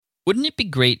Wouldn't it be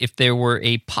great if there were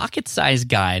a pocket-sized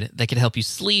guide that could help you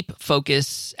sleep,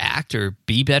 focus, act, or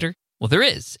be better? Well, there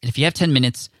is. And if you have 10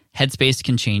 minutes, Headspace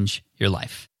can change your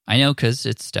life. I know, because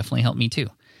it's definitely helped me too.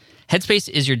 Headspace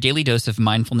is your daily dose of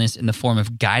mindfulness in the form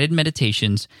of guided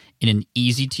meditations in an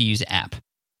easy-to-use app.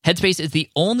 Headspace is the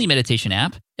only meditation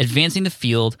app advancing the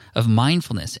field of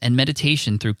mindfulness and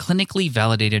meditation through clinically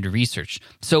validated research.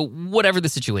 So whatever the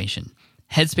situation,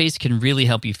 Headspace can really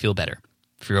help you feel better.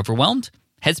 If you're overwhelmed,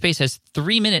 Headspace has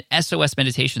 3-minute SOS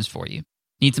meditations for you.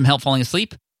 Need some help falling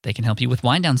asleep? They can help you with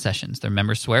wind-down sessions their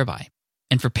members swear by.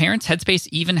 And for parents, Headspace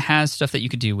even has stuff that you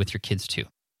could do with your kids too.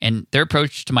 And their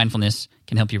approach to mindfulness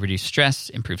can help you reduce stress,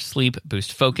 improve sleep,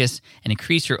 boost focus, and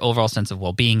increase your overall sense of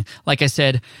well-being. Like I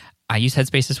said, I use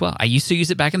Headspace as well. I used to use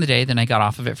it back in the day, then I got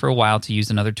off of it for a while to use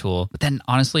another tool. But then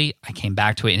honestly, I came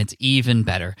back to it and it's even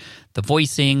better. The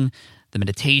voicing, the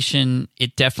meditation,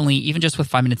 it definitely, even just with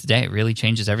 5 minutes a day, it really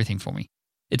changes everything for me.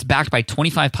 It's backed by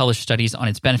 25 published studies on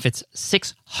its benefits,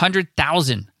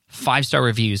 600,000 5-star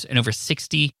reviews, and over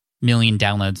 60 million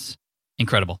downloads.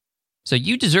 Incredible. So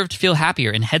you deserve to feel happier,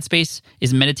 and Headspace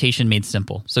is meditation made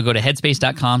simple. So go to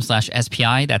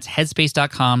headspace.com/SPI. That's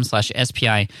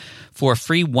headspace.com/SPI for a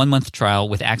free 1-month trial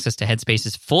with access to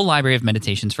Headspace's full library of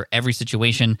meditations for every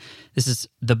situation. This is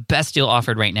the best deal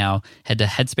offered right now. Head to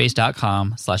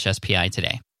headspace.com/SPI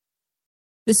today.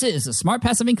 This is a Smart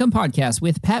Passive Income Podcast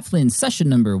with Pat Flynn, session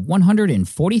number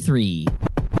 143.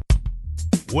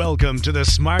 Welcome to the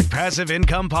Smart Passive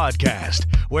Income Podcast,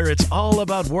 where it's all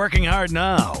about working hard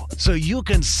now so you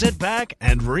can sit back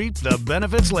and reap the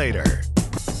benefits later.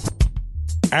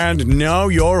 And now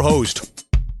your host,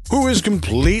 who is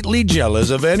completely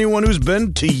jealous of anyone who's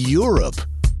been to Europe,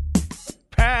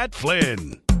 Pat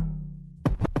Flynn.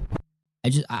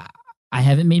 I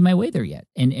haven't made my way there yet.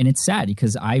 And it's sad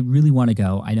because I really want to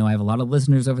go. I know I have a lot of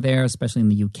listeners over there, especially in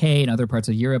the UK and other parts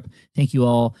of Europe. Thank you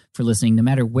all for listening. No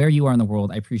matter where you are in the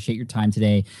world, I appreciate your time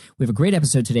today. We have a great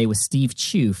episode today with Steve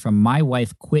Chou from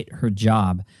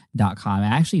MyWifeQuitHerJob.com. I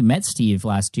actually met Steve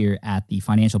last year at the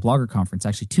Financial Blogger Conference,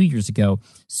 actually 2 years ago.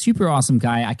 Super awesome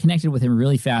guy. I connected with him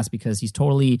really fast because he's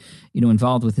totally,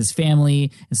 involved with his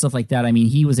family and stuff like that. I mean,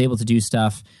 he was able to do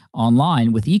stuff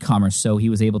online with e-commerce, so he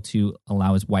was able to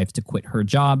allow his wife to quit her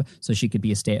job so she could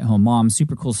be a stay-at-home mom.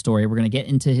 Super cool story. We're going to get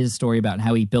into his story about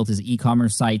how he built his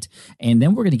e-commerce site, and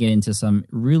then we're going to get into some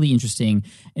really interesting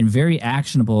and very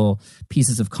actionable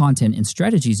pieces of content and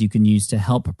strategies you can use to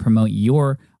help promote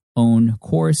your own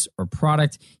course or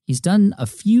product. He's done a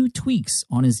few tweaks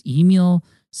on his email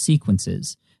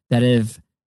sequences that have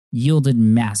yielded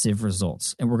massive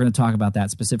results. And we're going to talk about that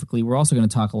specifically. We're also going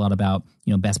to talk a lot about,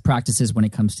 best practices when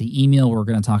it comes to email. We're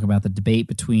going to talk about the debate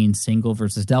between single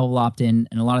versus double opt-in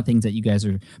and a lot of things that you guys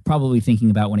are probably thinking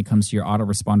about when it comes to your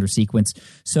autoresponder sequence.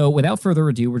 So without further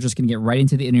ado, we're just going to get right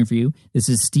into the interview. This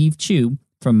is Steve Chou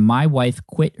from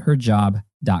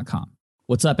MyWifeQuitHerJob.com.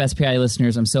 What's up, SPI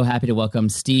listeners? I'm so happy to welcome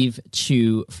Steve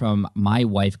Chou from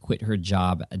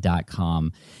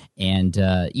MyWifeQuitHerJob.com. And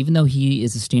even though he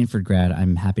is a Stanford grad,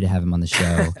 I'm happy to have him on the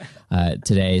show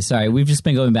today. Sorry, we've just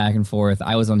been going back and forth.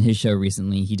 I was on his show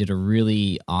recently. He did a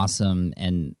really awesome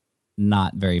and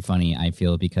not very funny, I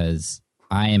feel, because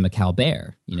I am a Cal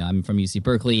Bear. I'm from UC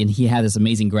Berkeley, and he had this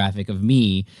amazing graphic of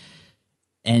me.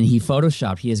 And he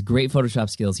has great Photoshop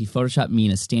skills. He Photoshopped me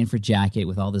in a Stanford jacket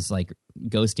with all this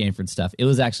Go Stanford stuff. It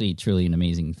was actually truly an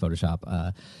amazing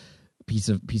Photoshop piece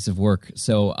of work.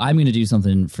 So I'm going to do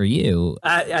something for you.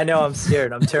 I know, I'm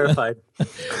scared. I'm terrified.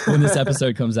 when this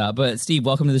episode comes out. But Steve,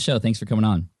 welcome to the show. Thanks for coming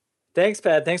on. Thanks,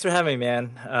 Pat. Thanks for having me, man.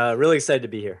 Really excited to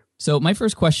be here. So my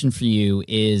first question for you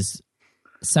is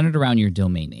centered around your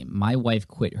domain name,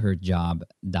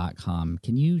 MyWifeQuitHerJob.com.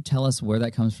 Can you tell us where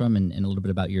that comes from and a little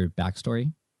bit about your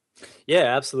backstory?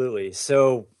 Yeah, absolutely.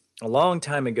 So a long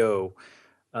time ago,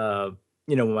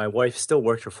 when my wife still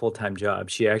worked her full-time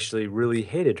job, she actually really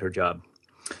hated her job.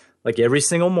 Like every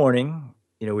single morning,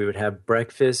 we would have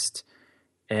breakfast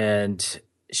and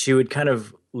she would kind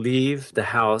of leave the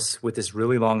house with this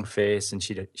really long face. And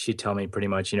she'd tell me pretty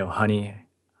much, honey,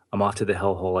 I'm off to the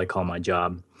hellhole I call my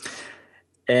job.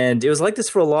 And it was like this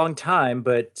for a long time,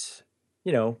 but,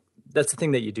 that's the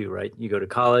thing that you do, right? You go to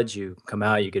college, you come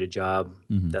out, you get a job,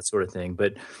 that sort of thing.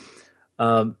 But,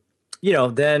 then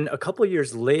a couple of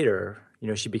years later,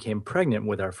 she became pregnant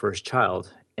with our first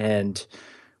child. And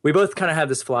we both kind of have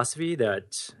this philosophy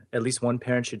that at least one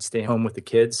parent should stay home with the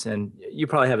kids. And you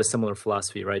probably have a similar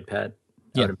philosophy, right, Pat?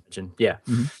 Yeah. I would imagine. Yeah.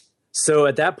 Mm-hmm. So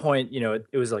at that point,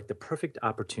 it was like the perfect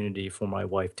opportunity for my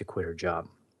wife to quit her job.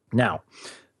 Now,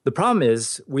 the problem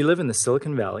is we live in the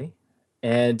Silicon Valley,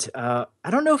 and I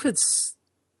don't know if it's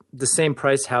the same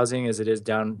price housing as it is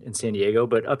down in San Diego,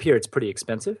 but up here it's pretty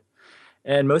expensive.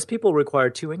 And most people require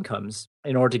two incomes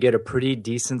in order to get a pretty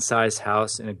decent sized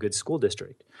house in a good school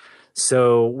district.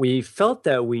 So we felt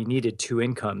that we needed two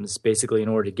incomes basically in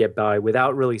order to get by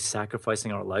without really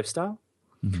sacrificing our lifestyle.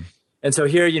 Mm-hmm. And so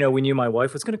here, we knew my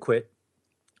wife was going to quit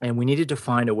and we needed to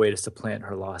find a way to supplant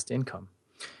her lost income.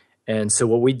 And so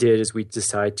what we did is we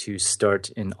decided to start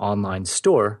an online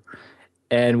store,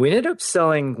 and we ended up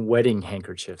selling wedding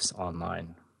handkerchiefs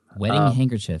online. Wedding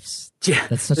handkerchiefs. Yeah.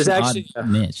 That's such an odd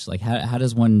niche. Like how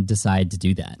does one decide to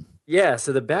do that? Yeah.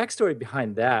 So the backstory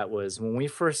behind that was when we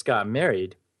first got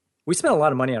married, we spent a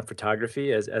lot of money on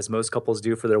photography as most couples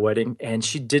do for their wedding. And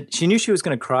she knew she was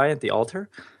going to cry at the altar,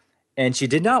 and she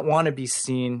did not want to be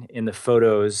seen in the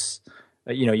photos,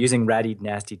 using ratty,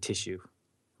 nasty tissue.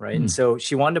 Right. And so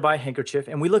she wanted to buy a handkerchief,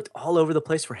 and we looked all over the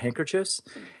place for handkerchiefs.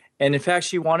 And in fact,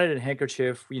 she wanted a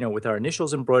handkerchief, with our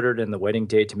initials embroidered and the wedding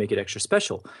date to make it extra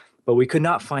special. But we could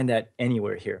not find that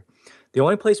anywhere here. The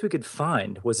only place we could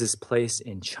find was this place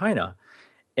in China,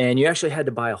 and you actually had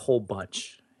to buy a whole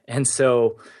bunch. And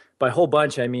so by whole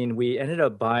bunch, I mean, we ended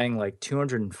up buying like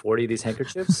 240 of these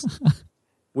handkerchiefs.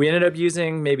 We ended up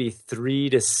using maybe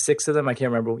 3 to 6 of them. I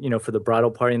can't remember, for the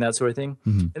bridal party and that sort of thing.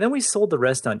 Mm-hmm. And then we sold the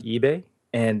rest on eBay,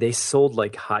 and they sold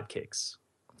like hotcakes.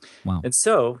 Wow. And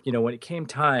so, when it came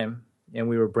time and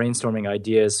we were brainstorming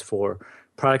ideas for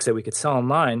products that we could sell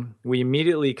online, we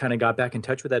immediately kind of got back in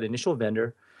touch with that initial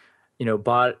vendor,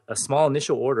 bought a small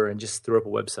initial order and just threw up a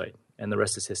website, and the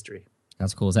rest is history.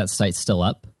 That's cool. Is that site still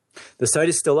up? The site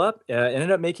is still up. It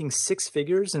ended up making 6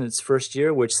 figures in its first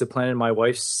year, which supplanted my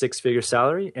wife's 6-figure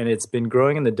salary, and it's been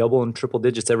growing in the double and triple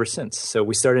digits ever since. So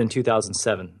we started in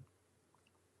 2007.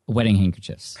 Wedding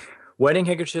handkerchiefs. Wedding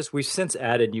handkerchiefs, we've since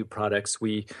added new products.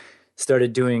 We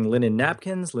started doing linen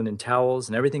napkins, linen towels,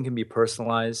 and everything can be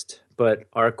personalized. But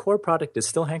our core product is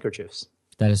still handkerchiefs.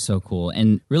 That is so cool.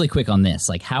 And really quick on this,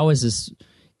 like how is this,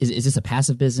 is this a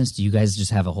passive business? Do you guys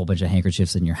just have a whole bunch of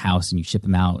handkerchiefs in your house and you ship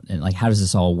them out? And like, how does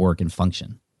this all work and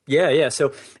function? Yeah.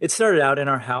 So it started out in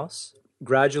our house.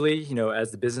 Gradually,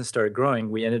 as the business started growing,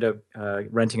 we ended up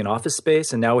renting an office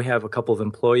space. And now we have a couple of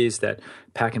employees that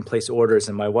pack and place orders.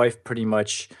 And my wife pretty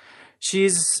much...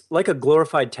 she's like a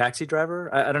glorified taxi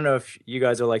driver. I don't know if you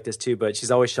guys are like this too, but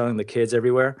she's always showing the kids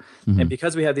everywhere. Mm-hmm. And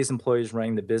because we have these employees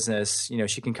running the business,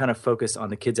 she can kind of focus on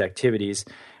the kids' activities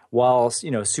while,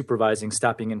 supervising,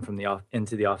 stopping in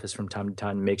into the office from time to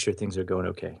time to make sure things are going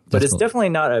okay. But it's definitely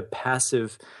not a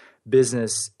passive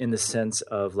business in the sense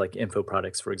of like info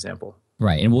products, for example.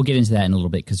 Right. And we'll get into that in a little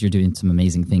bit because you're doing some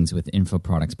amazing things with info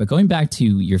products. But going back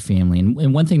to your family,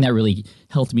 and one thing that really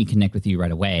helped me connect with you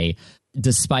right away,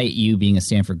 despite you being a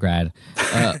Stanford grad,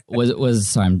 was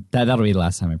sorry, that'll be the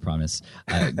last time, I promise.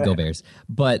 Go Bears.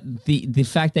 But the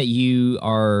fact that you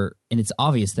are, and it's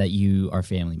obvious that you are a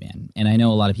family man. And I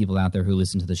know a lot of people out there who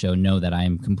listen to the show know that I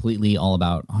am completely all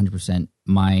about 100%.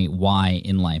 My why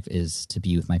in life is to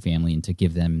be with my family and to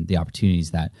give them the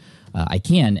opportunities that I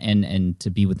can, and to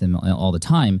be with them all the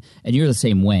time. And you're the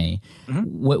same way.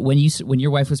 Mm-hmm. When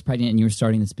your wife was pregnant and you were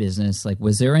starting this business, like,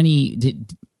 was there any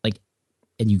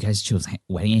and you guys chose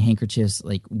wedding handkerchiefs?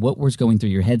 Like, what was going through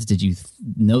your heads? Did you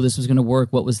know this was going to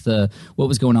work? What was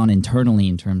going on internally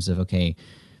in terms of, okay,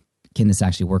 can this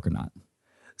actually work or not?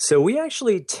 So we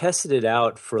actually tested it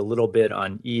out for a little bit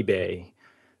on eBay.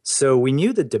 So we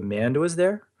knew the demand was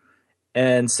there.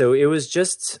 And so it was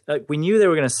just, we knew they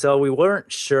were going to sell. We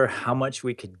weren't sure how much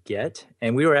we could get.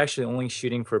 And we were actually only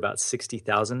shooting for about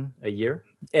 60,000 a year.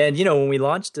 And, when we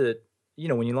launched it,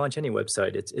 when you launch any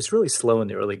website, it's really slow in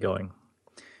the early going.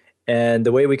 And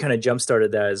the way we kind of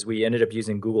jump-started that is we ended up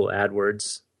using Google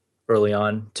AdWords early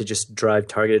on to just drive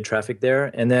targeted traffic there.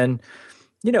 And then,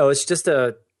 it's just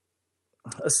a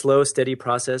slow, steady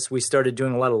process. We started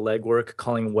doing a lot of legwork,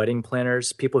 calling wedding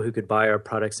planners, people who could buy our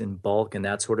products in bulk and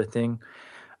that sort of thing.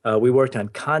 We worked on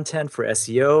content for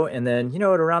SEO. And then, at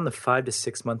around the 5 to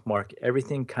 6 month mark,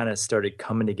 everything kind of started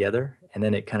coming together. And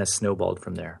then it kind of snowballed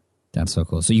from there. That's so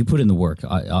cool. So you put in the work,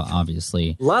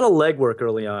 obviously. A lot of legwork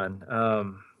early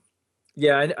on.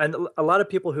 Yeah, and a lot of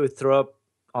people who throw up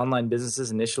online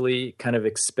businesses initially kind of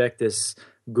expect this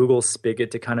Google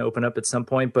spigot to kind of open up at some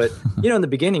point. But, in the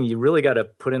beginning, you really got to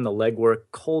put in the legwork,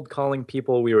 cold calling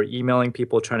people. We were emailing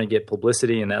people, trying to get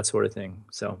publicity and that sort of thing.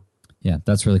 So, yeah,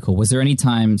 that's really cool. Was there any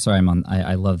time, sorry,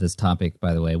 I love this topic,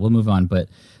 by the way. We'll move on. But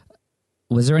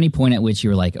was there any point at which you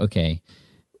were like, okay,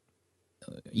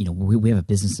 we have a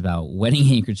business about wedding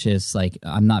handkerchiefs. Like,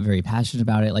 I'm not very passionate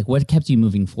about it. Like, what kept you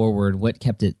moving forward? What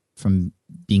kept it from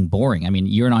being boring? I mean,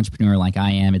 you're an entrepreneur like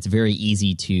I am. It's very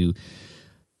easy to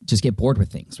just get bored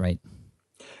with things, right?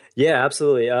 Yeah,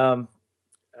 absolutely.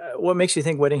 What makes you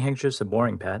think wedding handkerchiefs are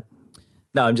boring, Pat?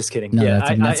 No, I'm just kidding. No, Yeah,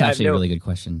 that's I have actually a really good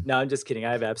question. No, I'm just kidding.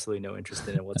 I have absolutely no interest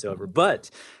in it whatsoever. But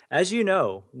as you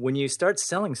know, when you start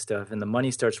selling stuff and the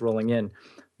money starts rolling in,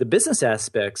 the business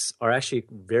aspects are actually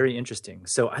very interesting.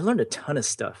 So I learned a ton of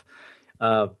stuff.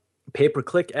 Uh,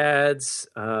 pay-per-click ads,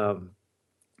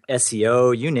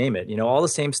 SEO, you name it. All the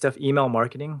same stuff, email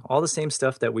marketing, all the same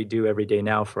stuff that we do every day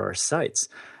now for our sites.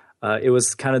 It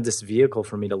was kind of this vehicle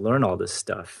for me to learn all this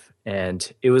stuff.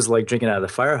 And it was like drinking out of the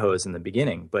fire hose in the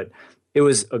beginning, but it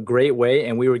was a great way.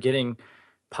 And we were getting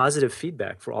positive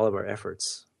feedback for all of our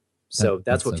efforts. So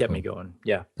that's what kept me going.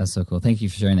 Yeah. That's so cool. Thank you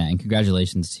for sharing that. And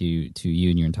congratulations to you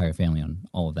and your entire family on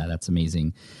all of that. That's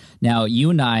amazing. Now, you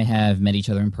and I have met each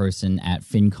other in person at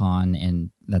FinCon,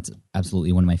 and that's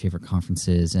absolutely one of my favorite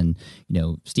conferences. And,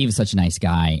 Steve is such a nice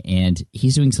guy, and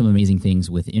he's doing some amazing things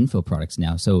with info products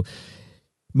now. So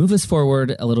move us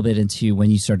forward a little bit into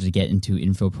when you started to get into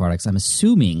info products. I'm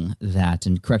assuming that,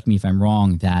 and correct me if I'm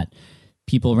wrong, that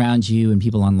people around you and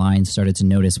people online started to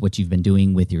notice what you've been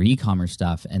doing with your e-commerce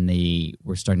stuff, and they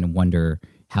were starting to wonder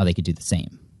how they could do the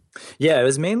same. Yeah, it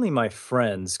was mainly my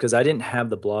friends because I didn't have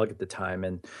the blog at the time.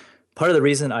 And part of the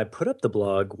reason I put up the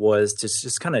blog was to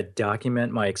just kind of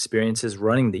document my experiences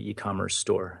running the e-commerce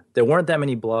store. There weren't that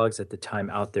many blogs at the time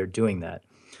out there doing that.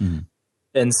 Mm-hmm.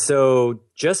 And so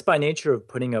just by nature of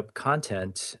putting up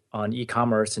content on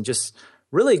e-commerce and just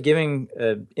really giving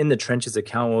in the trenches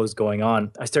account what was going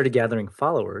on, I started gathering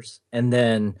followers. And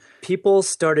then people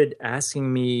started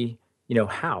asking me,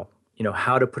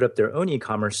 how to put up their own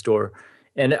e-commerce store.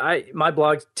 And my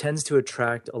blog tends to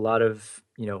attract a lot of,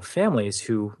 families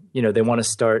who, they want to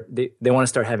start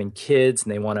having kids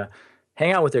and they want to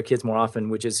hang out with their kids more often,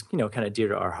 which is, kind of dear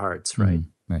to our hearts, right?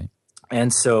 Right.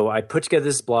 And so I put together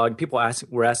this blog. People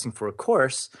were asking for a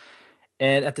course.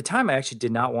 And at the time, I actually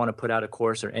did not want to put out a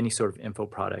course or any sort of info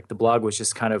product. The blog was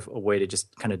just kind of a way to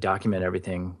just kind of document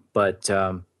everything. But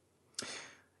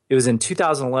it was in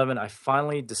 2011, I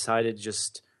finally decided to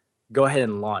just go ahead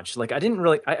and launch. Like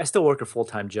I still work a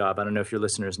full-time job. I don't know if your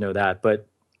listeners know that, but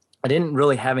I didn't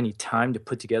really have any time to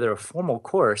put together a formal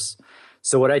course.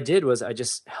 So what I did was I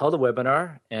just held a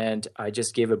webinar and I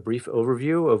just gave a brief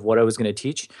overview of what I was going to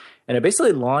teach. And I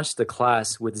basically launched the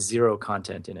class with zero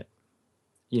content in it.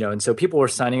 And so people were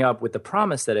signing up with the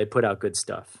promise that I put out good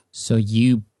stuff. So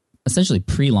you essentially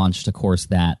pre-launched a course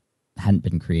that hadn't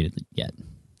been created yet.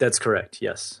 That's correct.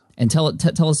 Yes. And tell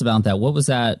us about that. What was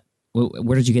that?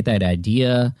 Where did you get that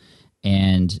idea?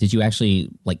 And did you actually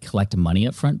collect money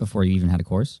up front before you even had a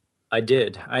course? I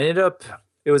did.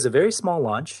 It was a very small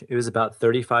launch. It was about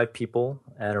 35 people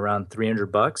at around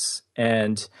 $300.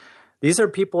 And these are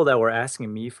people that were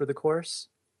asking me for the course.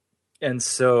 And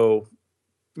so,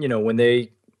 when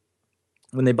they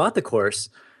bought the course,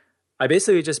 I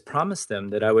basically just promised them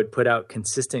that I would put out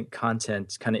consistent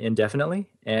content kind of indefinitely.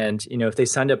 And, if they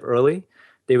signed up early,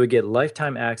 they would get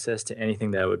lifetime access to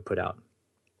anything that I would put out.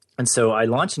 And so I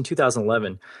launched in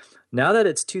 2011. Now that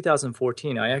it's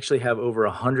 2014, I actually have over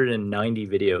 190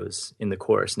 videos in the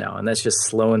course now. And that's just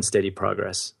slow and steady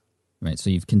progress. Right. So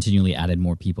you've continually added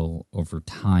more people over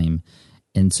time.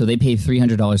 And so they pay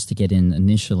 $300 to get in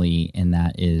initially, and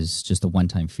that is just a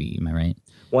one-time fee. Am I right?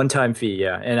 One-time fee,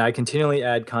 yeah. And I continually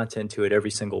add content to it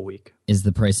every single week. Is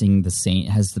the pricing the same?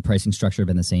 Has the pricing structure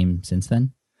been the same since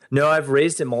then? No, I've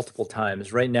raised it multiple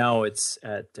times. Right now it's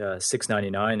at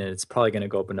 $6.99, and it's probably going to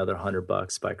go up another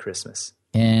 $100 by Christmas.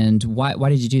 And why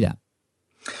did you do that?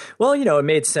 Well, it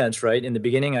made sense, right? In the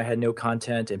beginning, I had no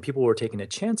content, and people were taking a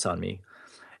chance on me.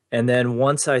 And then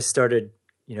once I started,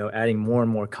 adding more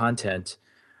and more content,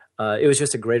 it was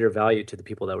just a greater value to the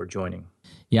people that were joining.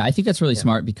 Yeah, I think that's really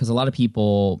smart because a lot of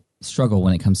people struggle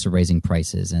when it comes to raising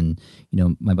prices. And,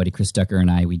 my buddy Chris Ducker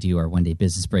and I, we do our one-day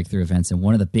business breakthrough events. And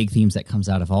one of the big themes that comes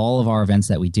out of all of our events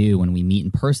that we do when we meet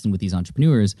in person with these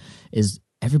entrepreneurs is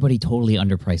everybody totally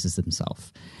underprices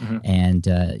themselves. Mm-hmm.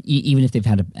 And even if they've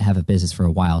had to have a business for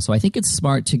a while. So I think it's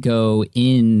smart to go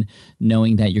in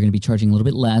knowing that you're going to be charging a little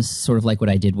bit less, sort of like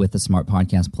what I did with the Smart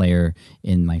Podcast Player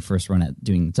in my first run at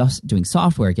doing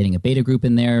software, getting a beta group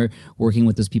in there, working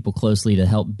with those people closely to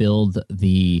help build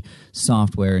the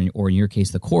software, or in your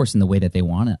case, the course in the way that they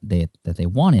want it.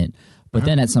 But mm-hmm.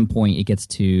 then at some point it gets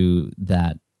to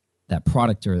that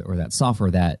product or that software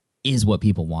that is what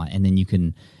people want. And then you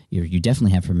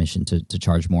definitely have permission to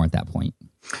charge more at that point.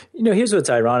 Here's what's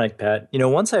ironic, Pat.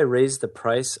 Once I raised the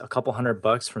price a couple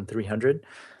 $100 from $300,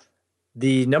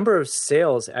 the number of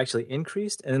sales actually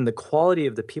increased, and then the quality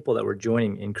of the people that were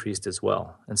joining increased as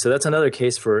well. And so that's another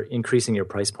case for increasing your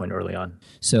price point early on.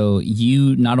 So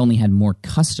you not only had more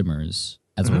customers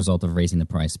as mm-hmm. a result of raising the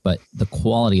price, but the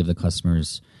quality of the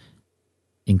customers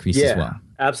increased as well.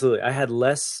 Absolutely. I had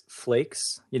less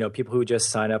flakes, people who would just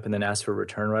sign up and then ask for a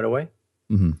return right away.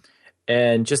 Mm-hmm.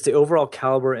 And just the overall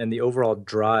caliber and the overall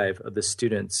drive of the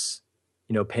students,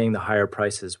 paying the higher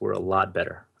prices were a lot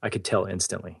better. I could tell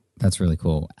instantly. That's really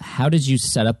cool. How did you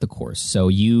set up the course? So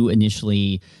you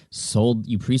initially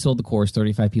pre-sold the course,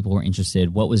 35 people were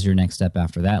interested. What was your next step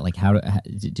after that? Like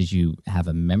did you have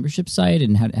a membership site,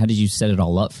 and how did you set it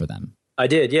all up for them? I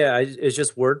did, yeah. It's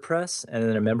just WordPress and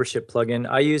then a membership plugin.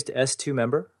 I used S2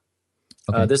 Member.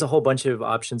 Okay. There's a whole bunch of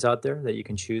options out there that you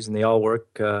can choose, and they all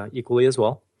work equally as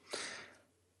well.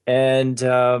 And,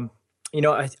 I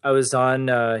was on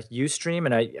Ustream,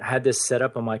 and I had this set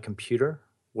up on my computer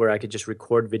where I could just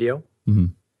record video. Mm-hmm.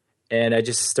 And I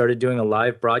just started doing a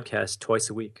live broadcast twice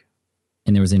a week.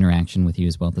 And there was interaction with you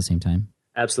as well at the same time?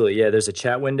 Absolutely, yeah. There's a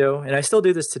chat window, and I still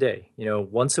do this today.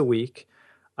 Once a week,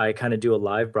 I kind of do a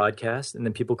live broadcast, and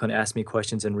then people can ask me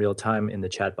questions in real time in the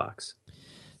chat box.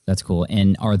 That's cool.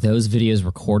 And are those videos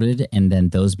recorded and then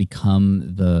those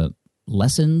become the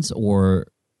lessons, or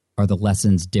are the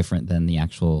lessons different than the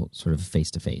actual sort of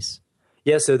face-to-face?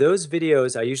 Yeah, so those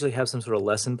videos, I usually have some sort of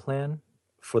lesson plan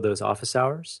for those office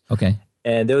hours. Okay.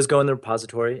 And those go in the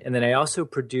repository. And then I also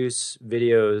produce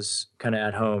videos kind of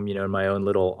at home, in my own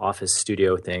little office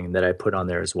studio thing that I put on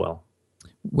there as well.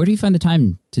 Where do you find the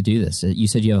time to do this? You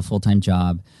said you have a full-time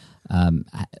job.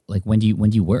 Like when do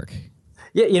you work?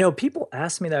 Yeah, people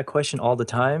ask me that question all the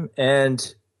time.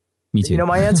 And, Me too.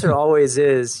 My answer always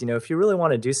is, if you really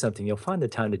want to do something, you'll find the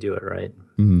time to do it, right?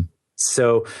 Mm-hmm.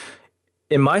 So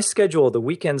in my schedule, the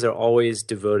weekends are always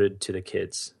devoted to the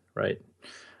kids, right?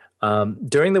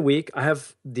 During the week, I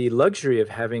have the luxury of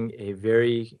having a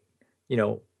very,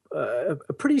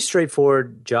 a pretty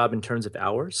straightforward job in terms of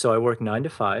hours. So I work 9 to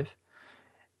 5.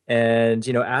 And,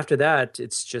 after that,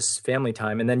 it's just family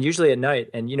time. And then usually at night,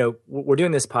 and, we're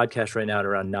doing this podcast right now at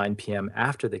around 9 p.m.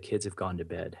 after the kids have gone to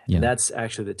bed. Yeah. And that's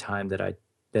actually the time that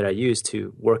I use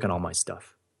to work on all my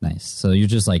stuff. Nice. So you're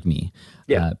just like me,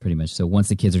 yeah, pretty much. So once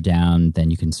the kids are down, then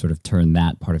you can sort of turn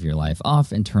that part of your life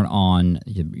off and turn on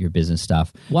your business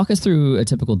stuff. Walk us through a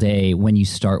typical day when you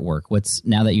start work.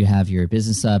 Now that you have your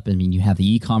business up, you have the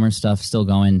e-commerce stuff still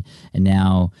going, and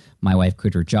now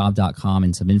mywifequitherjob.com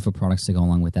and some info products to go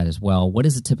along with that as well. What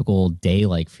is a typical day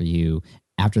like for you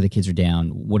after the kids are down?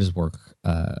 What is work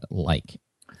like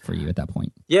for you at that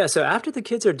point? Yeah, so after the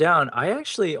kids are down, I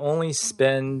actually only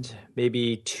spend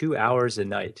maybe 2 hours a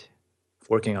night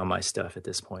working on my stuff at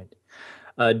this point.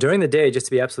 During the day, just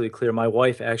to be absolutely clear, my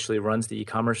wife actually runs the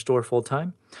e-commerce store full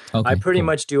time. Okay, I pretty cool.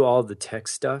 much do all the tech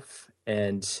stuff,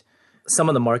 and some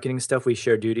of the marketing stuff we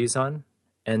share duties on.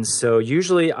 And so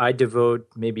usually I devote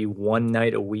maybe one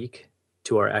night a week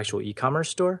to our actual e-commerce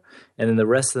store. And then the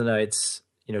rest of the nights,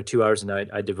 2 hours a night,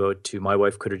 I devote to My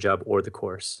Wife Quit Her Job or the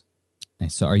course.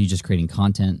 Nice. So are you just creating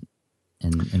content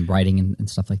and writing and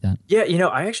stuff like that? Yeah,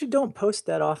 I actually don't post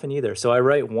that often either. So I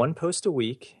write one post a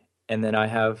week, and then I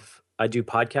do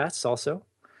podcasts also,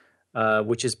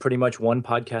 which is pretty much one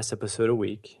podcast episode a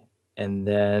week. And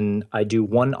then I do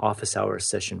one office hours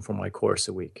session for my course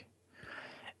a week.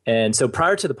 And so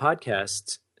prior to the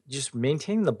podcast, just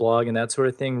maintaining the blog and that sort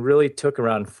of thing really took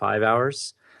around 5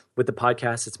 hours. With the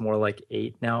podcast, it's more like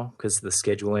 8 now because of the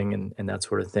scheduling and that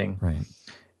sort of thing. Right.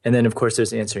 And then, of course,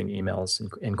 there's answering emails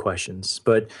and questions.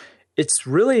 But it's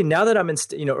really, now that I'm in,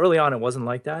 early on it wasn't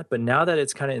like that. But now that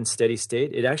it's kind of in steady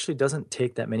state, it actually doesn't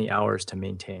take that many hours to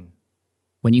maintain.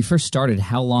 When you first started,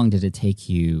 how long did it take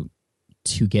you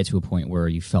to get to a point where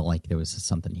you felt like there was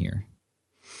something here?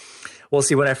 Well,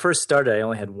 see, when I first started, I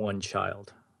only had one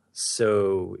child.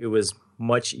 So it was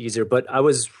much easier. But I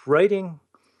was probably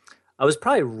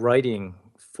writing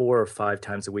 4 or 5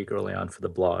 times a week early on for the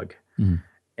blog. Mm-hmm.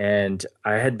 And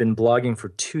I had been blogging for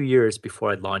 2 years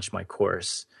before I'd launched my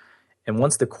course. And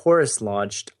once the course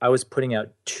launched, I was putting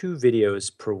out 2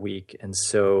 videos per week. And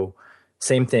so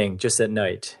same thing, just at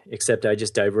night, except I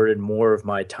just diverted more of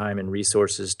my time and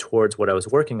resources towards what I was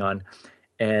working on.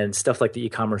 And stuff like the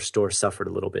e-commerce store suffered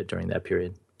a little bit during that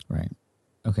period. Right.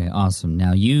 Okay, awesome.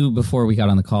 Now you, before we got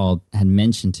on the call, had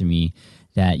mentioned to me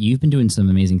that you've been doing some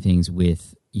amazing things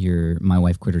with your My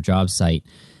Wife Quit Her Job site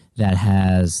that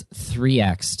has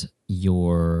 3x'd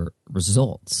your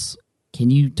results. Can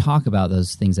you talk about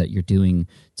those things that you're doing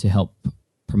to help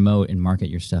promote and market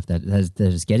your stuff that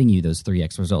is getting you those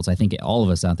 3x results? I think all of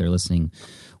us out there listening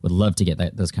would love to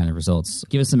get those kind of results.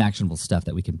 Give us some actionable stuff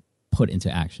that we can put into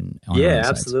action on our own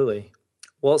absolutely sites.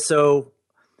 Well, so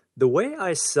the way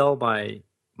I sell my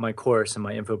course and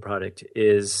my info product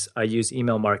is I use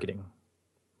email marketing,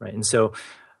 right? And so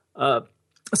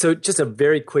just a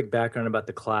very quick background about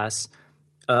the class.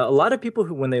 A lot of people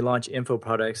who, when they launch info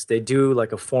products, they do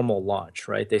like a formal launch,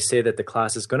 right? They say that the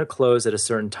class is going to close at a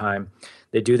certain time.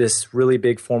 They do this really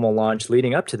big formal launch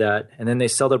leading up to that, and then they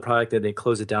sell their product, and they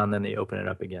close it down, and then they open it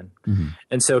up again.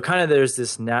 And so kind of there's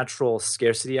this natural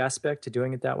scarcity aspect to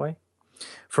doing it that way.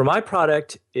 For my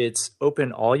product, it's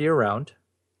open all year round.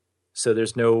 So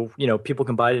there's no, people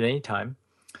can buy it at any time.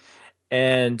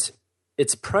 And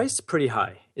it's priced pretty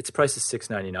high. Its price is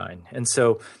 $6.99. And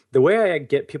so the way I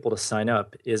get people to sign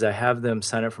up is I have them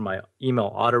sign up for my email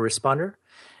autoresponder,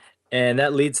 and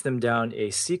that leads them down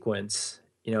a sequence,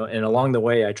 and along the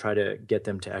way I try to get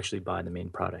them to actually buy the main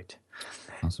product.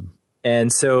 Awesome.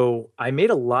 And so I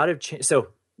made a lot of change. So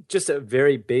just a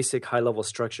very basic high-level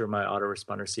structure of my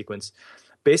autoresponder sequence.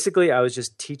 Basically, I was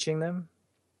just teaching them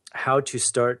how to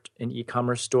start an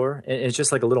e-commerce store. And it's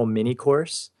just like a little mini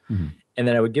course. And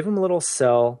then I would give them a little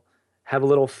sell, have a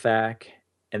little FAQ,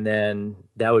 and then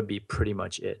that would be pretty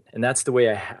much it. And that's the way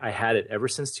I had it ever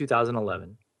since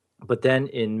 2011. But then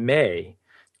in May,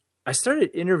 I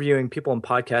started interviewing people in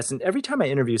podcasts. And every time I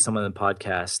interview someone in a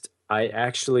podcast, I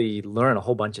actually learn a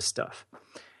whole bunch of stuff.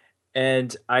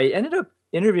 And I ended up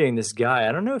interviewing this guy.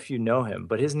 I don't know if you know him,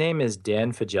 but his name is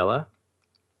Dan Fagella.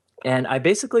 And I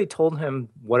basically told him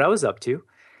what I was up to.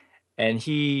 And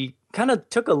he kind of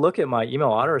took a look at my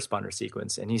email autoresponder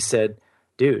sequence. And he said,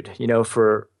 dude,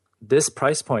 for this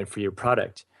price point for your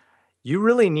product, you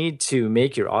really need to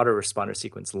make your autoresponder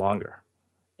sequence longer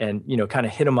and, kind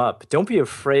of hit them up. Don't be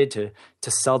afraid to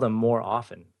sell them more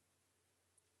often.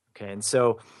 Okay. And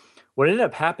so what ended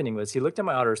up happening was he looked at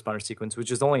my autoresponder sequence,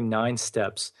 which is only 9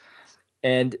 steps.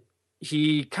 And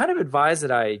he kind of advised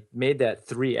that I made that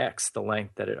 3x the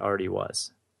length that it already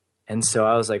was. And so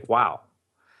I was like, wow.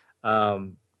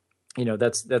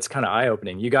 That's kind of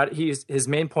eye-opening. His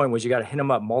main point was you got to hit him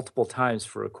up multiple times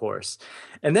for a course.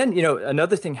 And then,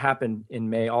 another thing happened in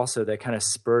May also that kind of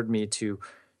spurred me to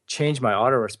change my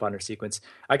autoresponder sequence.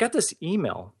 I got this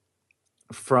email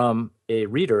from a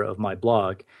reader of my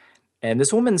blog, and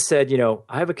this woman said,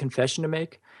 I have a confession to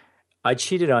make. I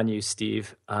cheated on you,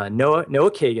 Steve. Noah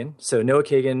Kagan. So Noah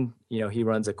Kagan, he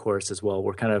runs a course as well.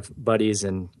 We're kind of buddies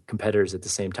and competitors at the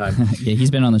same time. Yeah,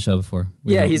 he's been on the show before.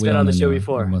 He's been on the show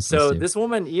before. So this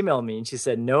woman emailed me and she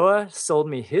said, Noah sold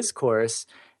me his course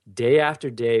day after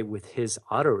day with his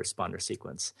autoresponder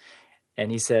sequence.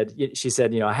 And she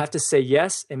said, I have to say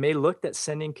yes, it may look that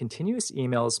sending continuous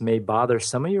emails may bother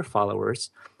some of your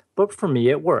followers, but for me,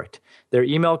 it worked. Their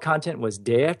email content was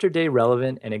day after day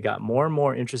relevant, and it got more and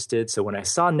more interested. So when I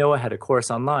saw Noah had a course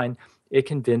online, it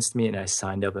convinced me, and I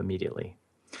signed up immediately.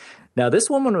 Now, this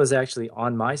woman was actually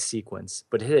on my sequence,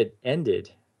 but it had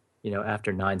ended,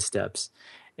 after 9 steps.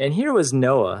 And here was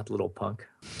Noah, little punk.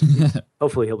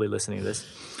 Hopefully he'll be listening to this.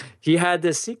 He had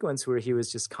this sequence where he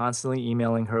was just constantly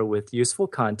emailing her with useful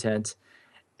content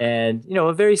and,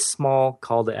 a very small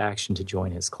call to action to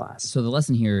join his class. So the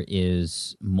lesson here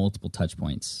is multiple touch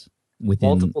points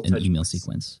within an email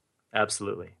sequence.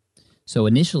 Absolutely. So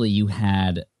initially you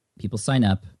had people sign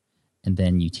up and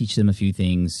then you teach them a few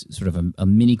things, sort of a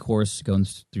mini course going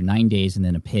through 9 days and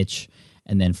then a pitch,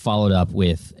 and then followed up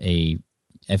with a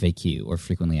FAQ or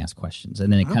frequently asked questions.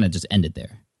 And then it kind of just ended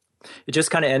there. It just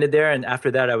kind of ended there, and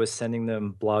after that, I was sending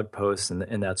them blog posts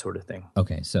and that sort of thing.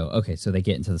 Okay, so they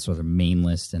get into the sort of main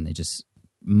list, and they just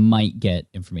might get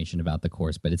information about the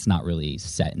course, but it's not really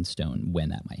set in stone when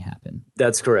that might happen.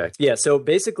 That's correct. Yeah, so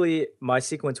basically, my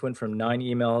sequence went from 9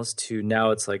 emails to now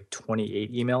it's like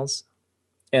 28 emails,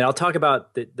 and I'll talk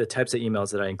about the types of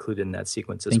emails that I included in that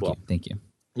sequence as well. Thank you.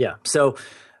 Yeah. So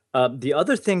the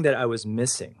other thing that I was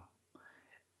missing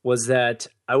was that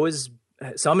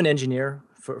I'm an engineer.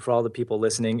 For all the people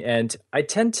listening. And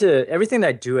everything that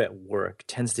I do at work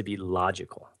tends to be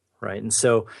logical, right? And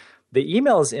so the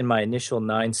emails in my initial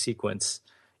 9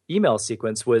 email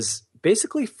sequence was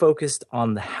basically focused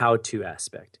on the how-to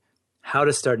aspect, how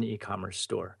to start an e-commerce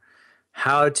store,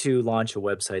 how to launch a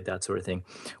website, that sort of thing.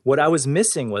 What I was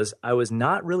missing was I was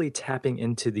not really tapping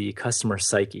into the customer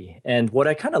psyche. And what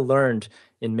I kind of learned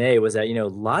in May was that,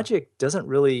 logic doesn't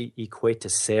really equate to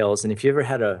sales. And if you've ever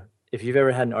had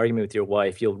an argument with your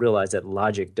wife, you'll realize that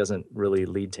logic doesn't really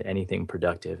lead to anything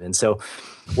productive. And so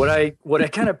what I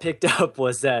kind of picked up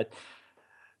was that,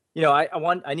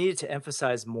 I needed to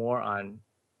emphasize more on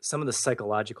some of the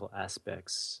psychological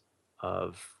aspects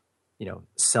of,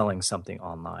 selling something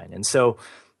online. And so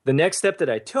the next step that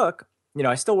I took,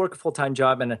 I still work a full-time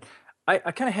job, and I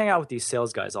kind of hang out with these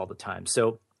sales guys all the time.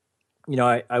 So,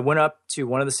 I went up to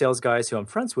one of the sales guys who I'm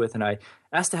friends with, and I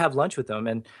asked to have lunch with them.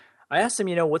 And I asked him,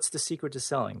 what's the secret to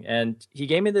selling? And he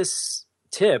gave me this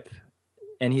tip,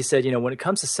 and he said, when it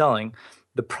comes to selling,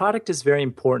 the product is very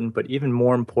important, but even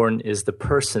more important is the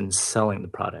person selling the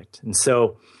product. And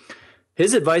so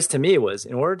his advice to me was,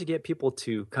 in order to get people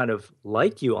to kind of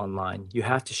like you online, you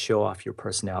have to show off your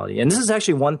personality. And this is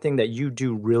actually one thing that you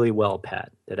do really well,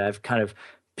 Pat, that I've kind of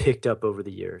picked up over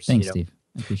the years. Thanks, Steve.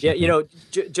 I appreciate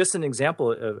that. Just an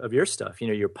example of your stuff,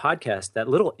 your podcast, that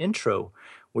little intro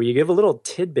where you give a little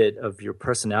tidbit of your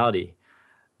personality,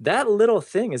 that little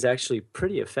thing is actually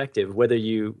pretty effective, whether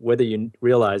you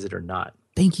realize it or not.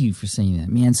 Thank you for saying that,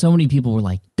 man. So many people were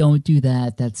like, don't do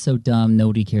that. That's so dumb.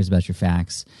 Nobody cares about your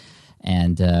facts.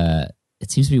 And it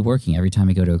seems to be working. Every time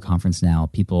I go to a conference now,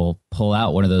 people pull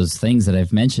out one of those things that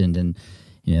I've mentioned. And,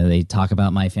 they talk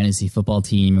about my fantasy football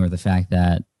team or the fact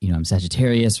that, I'm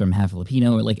Sagittarius or I'm half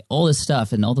Filipino or like all this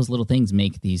stuff. And all those little things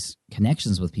make these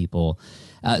connections with people.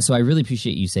 So I really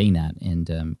appreciate you saying that and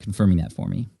confirming that for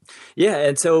me. Yeah.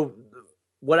 And so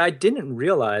what I didn't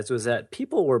realize was that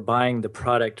people were buying the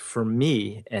product for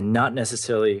me and not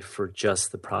necessarily for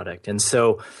just the product. And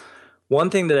so one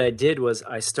thing that I did was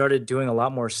I started doing a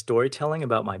lot more storytelling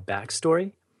about my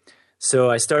backstory. So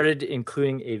I started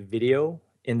including a video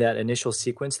in that initial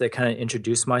sequence that kind of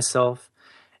introduced myself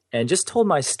and just told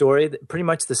my story, pretty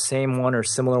much the same one or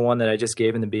similar one that I just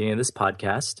gave in the beginning of this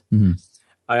podcast. Mm-hmm.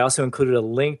 I also included a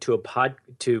link to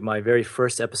to my very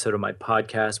first episode of my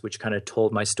podcast, which kind of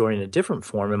told my story in a different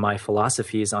form and my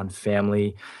philosophies on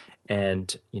family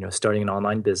and, starting an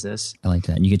online business. I like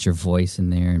that. And you get your voice in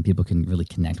there and people can really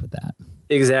connect with that.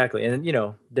 Exactly. And,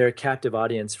 they're a captive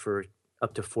audience for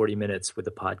up to 40 minutes with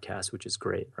the podcast, which is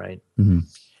great, right? Mm-hmm.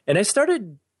 And I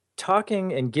started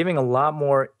talking and giving a lot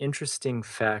more interesting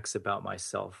facts about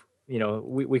myself.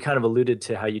 We kind of alluded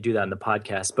to how you do that in the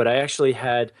podcast, but I actually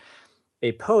had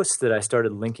a post that I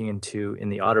started linking into in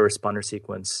the autoresponder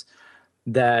sequence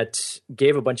that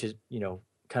gave a bunch of,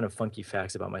 kind of funky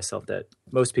facts about myself that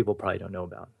most people probably don't know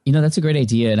about. That's a great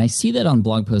idea. And I see that on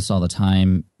blog posts all the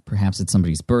time. Perhaps it's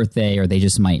somebody's birthday or they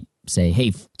just might say,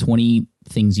 hey, 20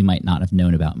 things you might not have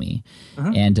known about me.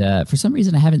 Uh-huh. And for some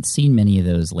reason, I haven't seen many of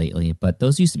those lately, but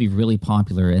those used to be really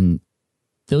popular. And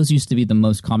those used to be the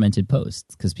most commented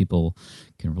posts because people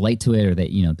can relate to it or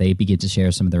they begin to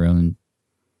share some of their own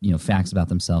facts about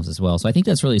themselves as well. So I think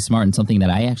that's really smart and something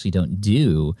that I actually don't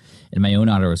do in my own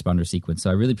autoresponder sequence. So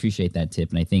I really appreciate that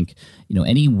tip. And I think,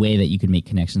 any way that you can make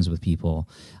connections with people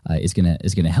is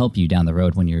gonna help you down the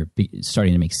road when you're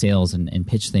starting to make sales and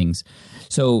pitch things.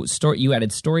 So you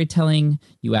added storytelling,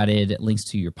 you added links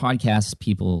to your podcast.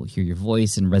 People hear your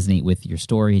voice and resonate with your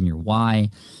story and your why.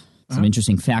 Some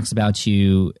interesting facts about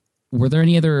you. Were there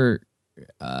any other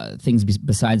things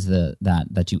besides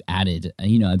that you added?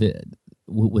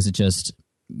 Was it just,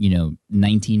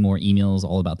 19 more emails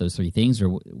all about those 3 things,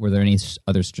 or were there any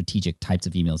other strategic types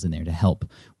of emails in there to help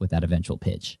with that eventual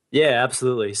pitch? Yeah,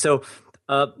 absolutely. So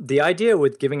the idea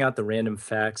with giving out the random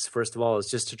facts, first of all, is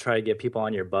just to try to get people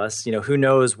on your bus. Who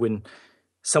knows when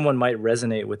someone might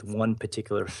resonate with one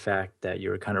particular fact that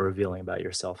you're kind of revealing about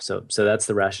yourself. So that's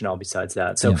the rationale besides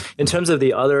that. So in terms of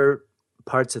the other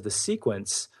parts of the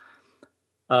sequence,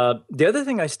 the other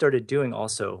thing I started doing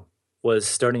also was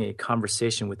starting a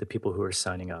conversation with the people who are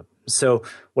signing up. So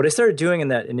what I started doing in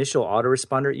that initial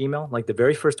autoresponder email, like the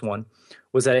very first one,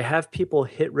 was that I have people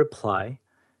hit reply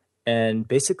and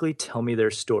basically tell me their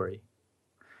story.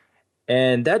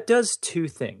 And that does 2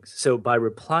 things. So by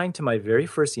replying to my very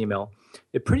first email,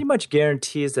 it pretty much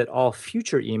guarantees that all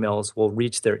future emails will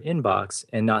reach their inbox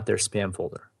and not their spam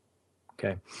folder.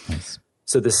 Okay. Nice.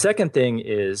 So the second thing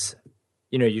is,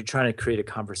 you're trying to create a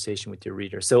conversation with your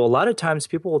reader. So a lot of times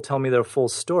people will tell me their full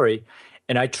story,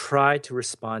 and I try to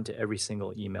respond to every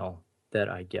single email that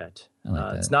I get.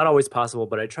 It's not always possible,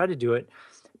 but I try to do it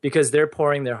because they're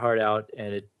pouring their heart out,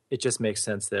 and it just makes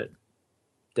sense that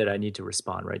I need to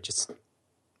respond, right?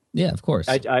 Yeah, of course.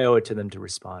 I owe it to them to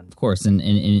respond. Of course.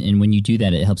 And when you do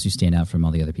that, it helps you stand out from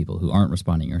all the other people who aren't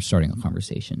responding or starting a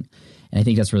conversation. And I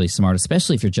think that's really smart,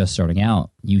 especially if you're just starting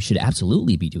out. You should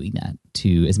absolutely be doing that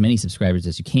to as many subscribers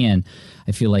as you can.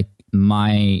 I feel like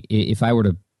if I were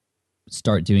to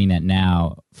start doing that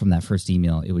now from that first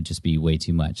email, it would just be way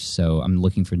too much. So I'm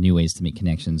looking for new ways to make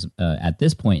connections at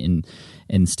this point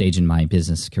in stage in my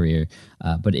business career.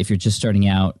 But if you're just starting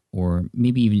out, or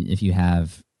maybe even if you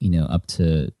have, up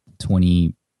to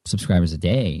 20 subscribers a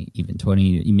day, even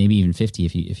 20, maybe even 50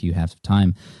 if you have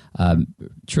time,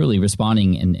 truly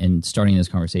responding and starting those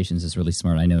conversations is really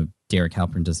smart. I know Derek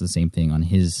Halpern does the same thing on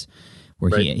his,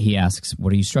 where right. he asks,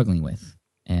 what are you struggling with?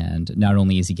 And not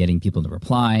only is he getting people to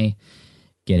reply,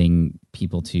 getting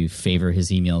people to favor his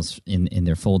emails in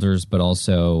their folders, but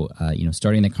also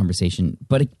starting that conversation,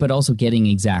 but also getting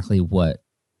exactly what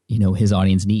his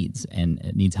audience needs and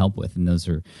needs help with. And those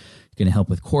are going to help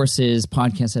with courses,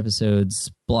 podcast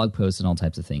episodes, blog posts, and all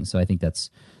types of things. So I think that's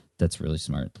really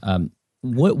smart.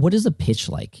 What is a pitch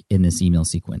like in this email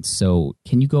sequence? So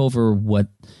can you go over what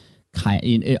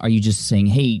kind? Are you just saying,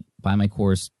 "Hey, buy my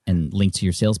course," and link to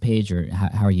your sales page, or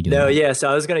how are you doing? No, that? yeah. So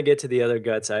I was going to get to the other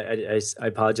guts. I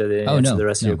apologize. I didn't answer the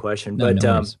rest of your question, but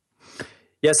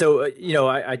yeah. So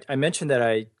I mentioned that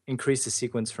I increased the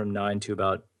sequence from 9 to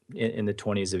about in the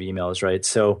 20s of emails, right?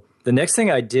 So the next thing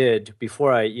I did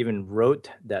before I even wrote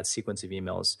that sequence of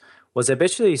emails was I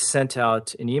basically sent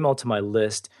out an email to my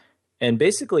list and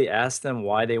basically asked them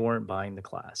why they weren't buying the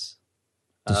class.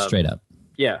 Just straight up.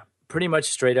 Yeah, pretty much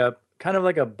straight up, kind of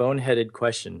like a boneheaded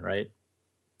question, right?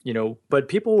 But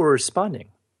people were responding.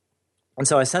 And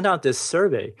so I sent out this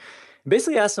survey,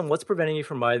 basically asked them what's preventing you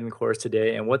from buying the course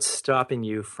today and what's stopping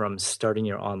you from starting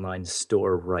your online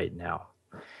store right now.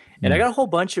 And I got a whole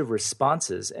bunch of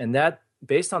responses, and that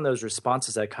based on those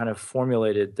responses, I kind of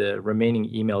formulated the remaining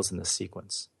emails in the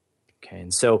sequence. Okay,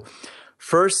 and so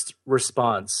first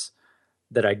response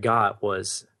that I got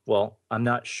was, well, I'm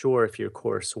not sure if your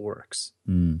course works.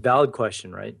 Valid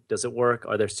question, right? Does it work?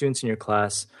 Are there students in your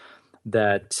class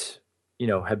that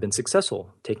have been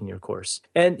successful taking your course?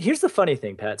 And here's the funny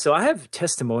thing, Pat. So I have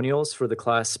testimonials for the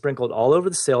class sprinkled all over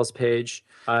the sales page.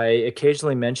 I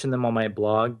occasionally mention them on my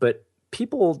blog, but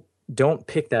people don't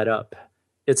pick that up.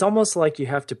 It's almost like you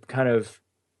have to kind of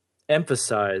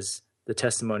emphasize the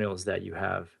testimonials that you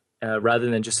have rather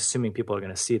than just assuming people are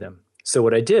going to see them. So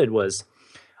what I did was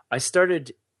I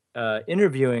started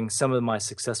interviewing some of my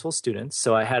successful students.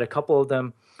 So I had a couple of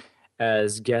them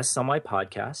as guests on my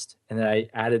podcast, and then I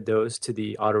added those to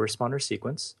the autoresponder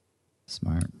sequence.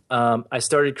 Smart. I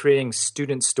started creating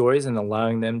student stories and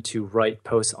allowing them to write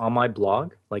posts on my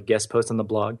blog, like guest posts on the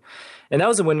blog. And that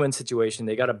was a win-win situation.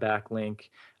 They got a backlink.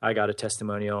 I got a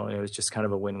testimonial, and it was just kind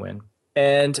of a win-win.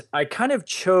 And I kind of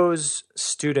chose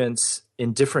students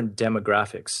in different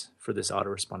demographics for this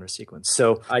autoresponder sequence.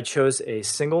 So I chose a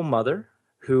single mother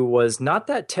who was not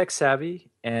that tech savvy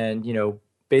and,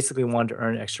 basically wanted to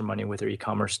earn extra money with her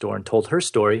e-commerce store and told her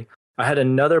story. I had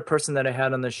another person that I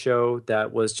had on the show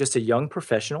that was just a young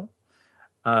professional,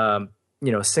 a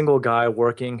single guy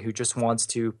working who just wants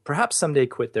to perhaps someday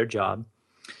quit their job.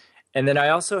 And then I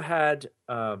also had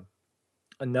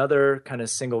another kind of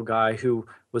single guy who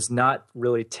was not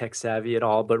really tech savvy at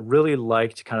all, but really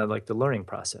liked kind of like the learning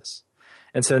process.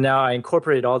 And so now I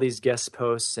incorporated all these guest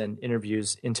posts and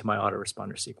interviews into my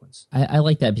autoresponder sequence. I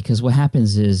like that because what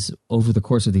happens is over the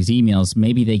course of these emails,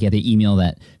 maybe they get an email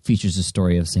that features a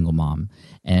story of a single mom,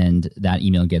 and that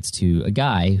email gets to a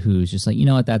guy who's just like, you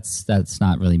know what, that's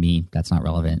not really me, that's not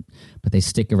relevant. But they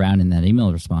stick around in that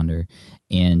email responder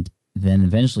and then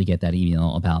eventually get that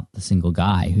email about the single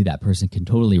guy who that person can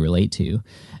totally relate to.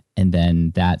 And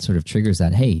then that sort of triggers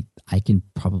that, hey, I can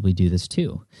probably do this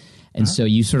too. And so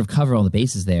you sort of cover all the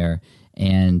bases there.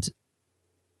 And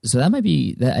so that might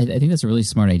be, I think that's a really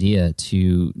smart idea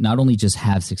to not only just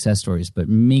have success stories, but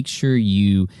make sure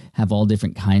you have all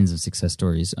different kinds of success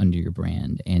stories under your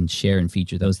brand and share and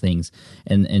feature those things.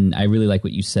 And I really like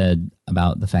what you said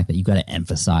about the fact that you got to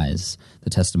emphasize the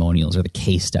testimonials or the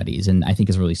case studies. And I think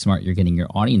it's really smart. You're getting your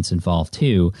audience involved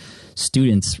too.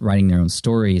 Students writing their own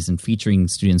stories and featuring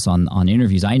students on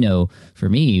interviews. I know for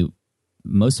me,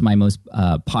 most of my most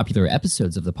popular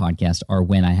episodes of the podcast are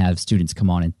when I have students come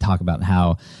on and talk about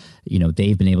how,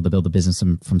 they've been able to build a business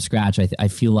from scratch. I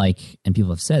feel like, and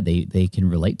people have said they can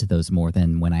relate to those more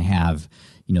than when I have,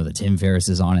 the Tim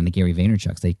Ferrisses on and the Gary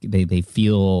Vaynerchuks. They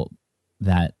feel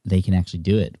that they can actually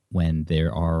do it when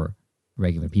there are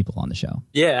regular people on the show.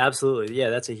 Yeah, absolutely.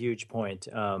 Yeah, that's a huge point.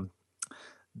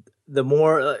 The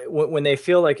more when they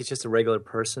feel like it's just a regular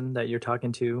person that you're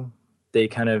talking to, they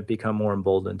kind of become more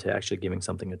emboldened to actually giving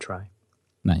something a try.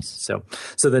 Nice. So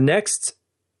the next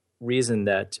reason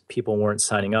that people weren't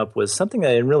signing up was something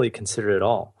that I didn't really consider at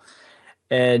all.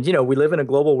 And, we live in a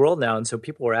global world now. And so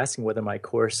people were asking whether my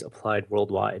course applied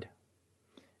worldwide,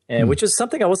 and which is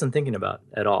something I wasn't thinking about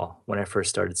at all when I first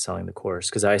started selling the course,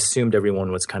 because I assumed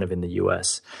everyone was kind of in the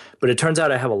US. But it turns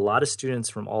out I have a lot of students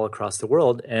from all across the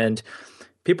world, and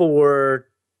people were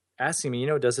asking me,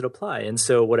 does it apply? And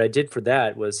so what I did for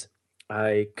that was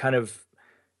I kind of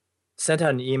sent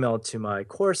out an email to my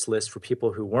course list for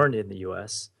people who weren't in the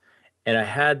US, and I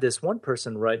had this one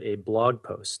person write a blog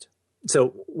post. So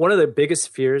one of the biggest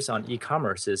fears on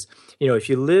e-commerce is, if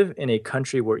you live in a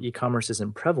country where e-commerce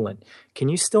isn't prevalent, can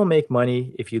you still make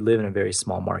money if you live in a very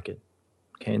small market?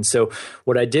 Okay, and so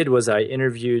what I did was I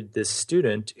interviewed this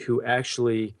student who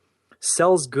actually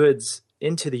sells goods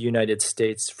into the United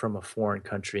States from a foreign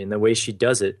country. And the way she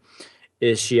does it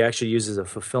is she actually uses a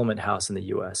fulfillment house in the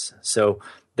US. So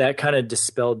that kind of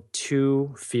dispelled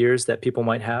two fears that people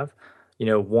might have.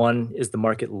 One, is the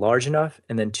market large enough?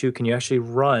 And then two, can you actually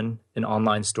run an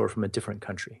online store from a different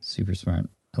country? Super smart.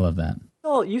 I love that.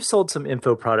 Well, you've sold some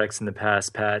info products in the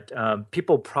past, Pat.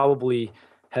 People probably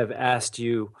have asked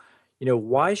you,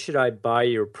 why should I buy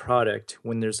your product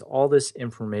when there's all this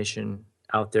information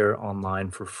out there online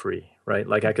for free, right?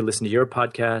 Like I could listen to your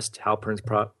podcast, Halpern's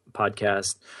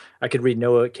podcast. I could read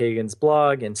Noah Kagan's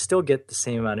blog and still get the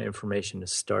same amount of information to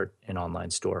start an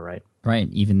online store, right? Right.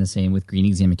 Even the same with Green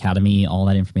Exam Academy. All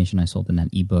that information I sold in that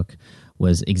ebook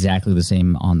was exactly the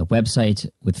same on the website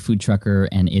with Food Trucker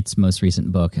and its most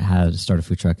recent book, How to Start a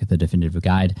Food Truck, the Definitive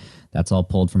Guide. That's all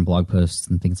pulled from blog posts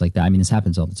and things like that. I mean, this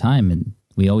happens all the time, and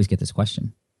we always get this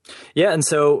question. Yeah, and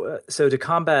so to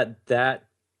combat that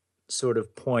sort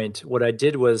of point, what I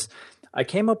did was I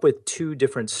came up with two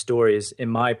different stories in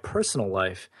my personal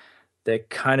life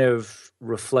that kind of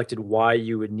reflected why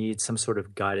you would need some sort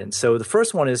of guidance. So the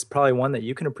first one is probably one that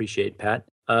you can appreciate, Pat.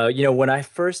 When I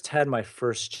first had my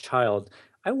first child,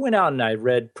 I went out and I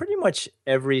read pretty much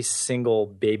every single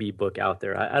baby book out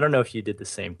there. I don't know if you did the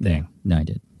same thing. No, I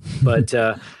did. But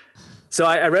so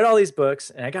I read all these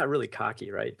books and I got really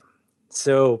cocky, right?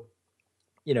 So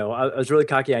I was really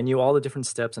cocky. I knew all the different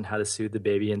steps on how to soothe the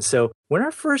baby. And so when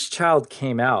our first child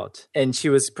came out and she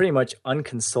was pretty much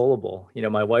unconsolable,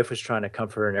 my wife was trying to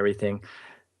comfort her and everything.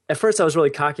 At first I was really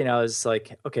cocky and I was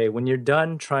like, okay, when you're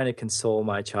done trying to console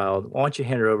my child, why don't you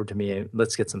hand her over to me and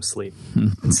let's get some sleep.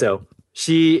 And so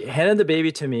she handed the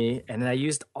baby to me and then I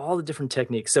used all the different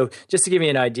techniques. So just to give you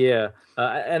an idea,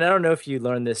 and I don't know if you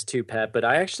learned this too, Pat, but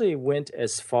I actually went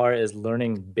as far as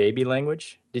learning baby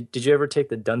language. Did you ever take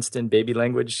the Dunstan baby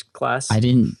language class? I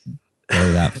didn't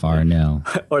go that far, no.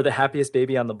 Or the happiest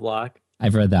baby on the block?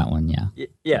 I've read that one, yeah.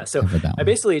 Yeah, so I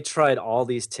basically tried all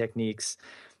these techniques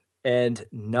and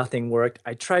nothing worked.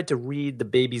 I tried to read the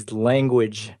baby's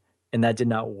language and that did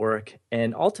not work.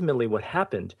 And ultimately what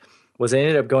happened was I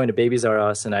ended up going to Babies R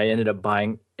Us and I ended up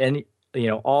buying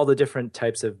all the different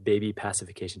types of baby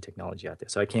pacification technology out there.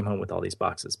 So I came home with all these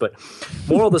boxes. But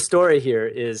moral of the story here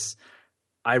is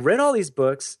I read all these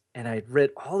books and I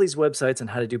read all these websites on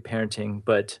how to do parenting,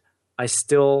 but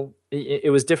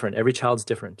it was different. Every child's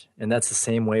different. And that's the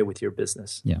same way with your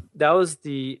business. Yeah. That was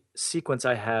the sequence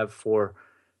I have for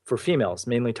females,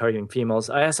 mainly targeting females.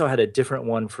 I also had a different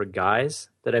one for guys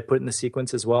that I put in the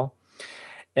sequence as well.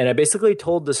 And I basically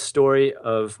told the story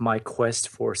of my quest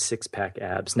for six-pack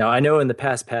abs. Now, I know in the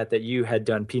past, Pat, that you had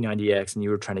done P90X and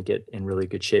you were trying to get in really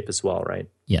good shape as well, right?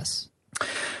 Yes.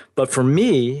 But for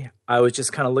me, I was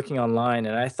just kind of looking online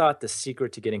and I thought the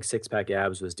secret to getting six-pack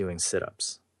abs was doing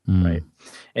sit-ups, right?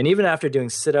 And even after doing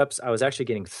sit-ups, I was actually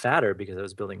getting fatter because I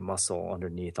was building muscle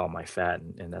underneath all my fat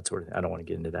and that sort of thing. I don't want to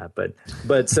get into that.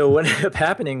 But so what ended up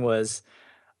happening was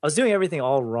I was doing everything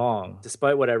all wrong.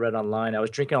 Despite what I read online, I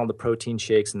was drinking all the protein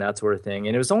shakes and that sort of thing.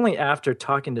 And it was only after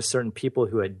talking to certain people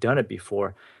who had done it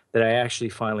before that I actually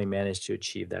finally managed to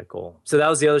achieve that goal. So that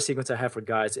was the other sequence I have for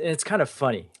guys. And it's kind of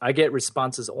funny. I get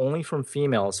responses only from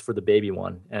females for the baby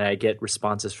one, and I get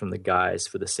responses from the guys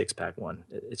for the six-pack one.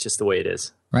 It's just the way it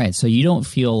is. Right. So you don't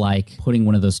feel like putting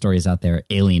one of those stories out there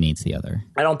alienates the other?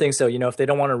 I don't think so. If they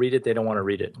don't want to read it, they don't want to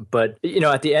read it. But,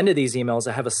 at the end of these emails,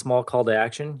 I have a small call to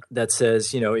action that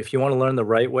says, if you want to learn the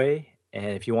right way,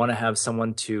 and if you want to have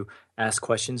someone to ask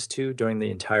questions to during the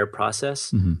entire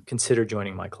process, consider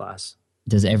joining my class.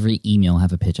 Does every email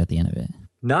have a pitch at the end of it?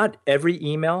 Not every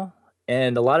email.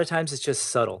 And a lot of times it's just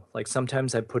subtle. Like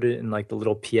sometimes I put it in like the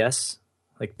little PS,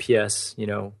 like PS,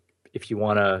 if you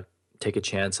want to take a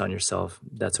chance on yourself,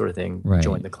 that sort of thing, right.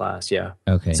 Join the class. Yeah.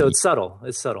 Okay. So it's subtle.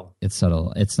 It's subtle. It's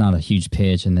subtle. It's not a huge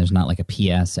pitch and there's not like a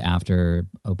PS after,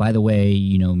 oh, by the way,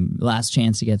 last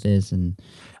chance to get this. And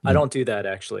I don't do that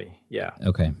actually. Yeah.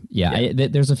 Okay. Yeah.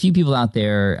 There's a few people out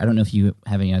there. I don't know if you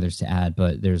have any others to add,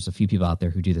 but there's a few people out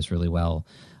there who do this really well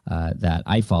that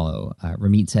I follow.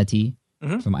 Ramit Sethi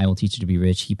from I Will Teach You to Be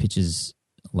Rich. He pitches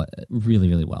really,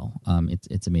 really well.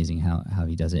 It's amazing how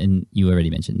he does it. And you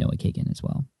already mentioned Noah Kagan as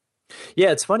well.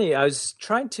 Yeah, it's funny. I was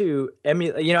trying to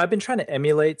emulate, I've been trying to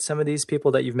emulate some of these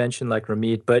people that you've mentioned, like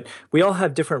Ramit, but we all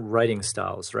have different writing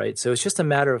styles, right? So it's just a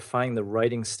matter of finding the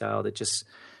writing style that just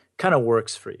kind of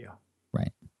works for you.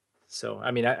 Right. So,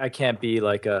 I can't be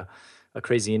like a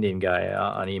crazy Indian guy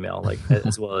on email, like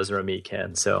as well as Ramit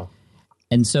can.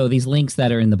 And so these links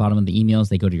that are in the bottom of the emails,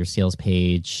 they go to your sales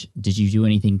page. Did you do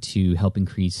anything to help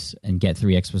increase and get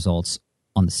 3x results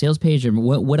on the sales page? Or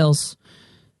what else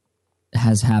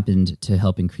has happened to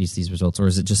help increase these results? Or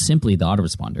is it just simply the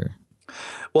autoresponder?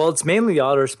 Well, it's mainly the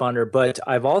autoresponder, but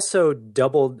I've also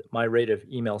doubled my rate of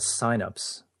email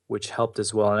signups which helped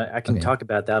as well. And I can talk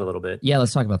about that a little bit. Yeah,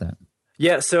 let's talk about that.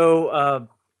 Yeah. So,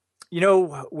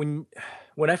 when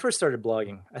I first started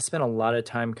blogging, I spent a lot of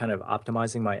time kind of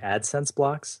optimizing my AdSense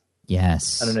blocks.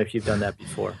 Yes. I don't know if you've done that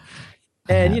before.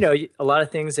 And, a lot of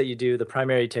things that you do, the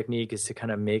primary technique is to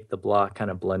kind of make the block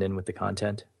kind of blend in with the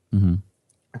content. Mm-hmm.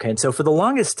 Okay. And so for the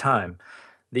longest time,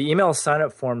 the email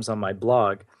sign-up forms on my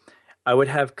blog, I would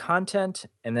have content,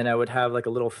 and then I would have like a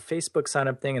little Facebook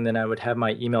sign-up thing, and then I would have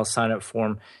my email sign-up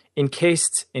form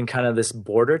encased in kind of this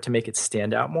border to make it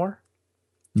stand out more.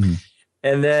 Mm-hmm.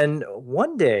 And then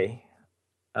one day,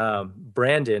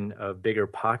 Brandon of Bigger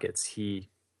Pockets, he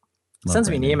sends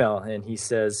me an email, and he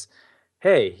says,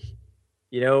 hey,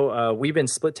 we've been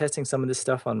split testing some of this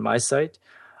stuff on my site.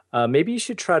 Maybe you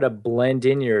should try to blend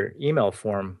in your email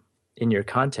form in your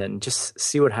content and just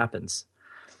see what happens.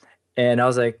 And I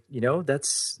was like,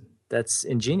 that's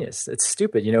ingenious. It's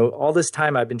stupid. All this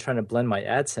time I've been trying to blend my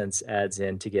AdSense ads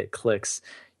in to get clicks.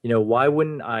 Why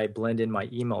wouldn't I blend in my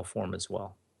email form as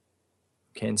well?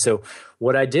 Okay. And so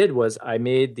what I did was I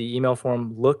made the email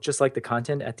form look just like the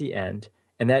content at the end,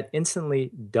 and that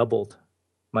instantly doubled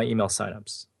my email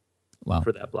signups. Wow.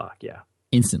 For that block. Yeah.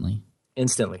 Instantly.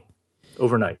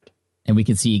 Overnight. And we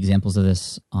can see examples of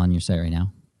this on your site right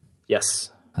now.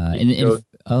 Yes.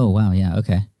 Oh, wow. Yeah.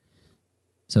 Okay.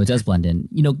 So it does blend in.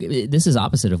 This is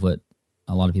opposite of what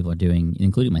a lot of people are doing,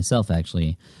 including myself,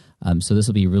 actually. So this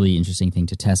will be a really interesting thing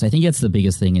to test. I think that's the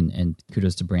biggest thing, and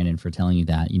kudos to Brandon for telling you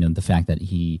that, the fact that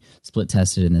he split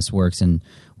tested and this works. And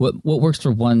what works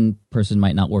for one person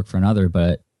might not work for another,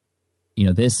 but,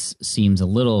 this seems a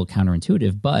little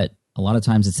counterintuitive, but a lot of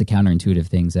times it's the counterintuitive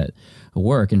things that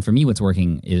work. And for me, what's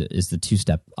working is the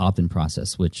two-step opt-in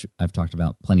process, which I've talked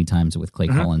about plenty of times with Clay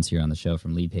Collins here on the show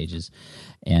from Lead Pages.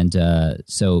 And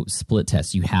so split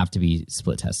tests, you have to be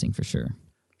split testing for sure.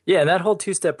 Yeah, and that whole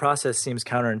two-step process seems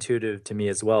counterintuitive to me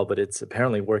as well, but it's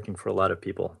apparently working for a lot of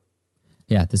people.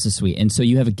 Yeah, this is sweet. And so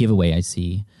you have a giveaway, I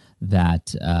see,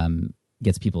 that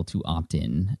gets people to opt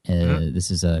in. This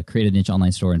is a create a niche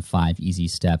online store in 5 easy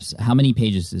steps. How many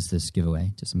pages is this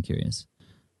giveaway? Just I'm curious.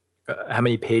 How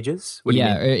many pages? What do you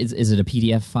mean? Is it a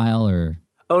PDF file or?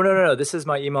 Oh, no. This is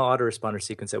my email autoresponder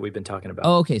sequence that we've been talking about.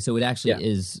 Oh, okay. So it actually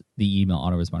is the email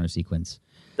autoresponder sequence.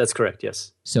 That's correct,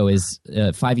 yes. So is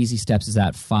 5 easy steps, is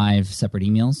that 5 separate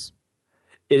emails?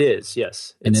 It is,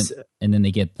 yes. And then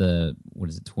they get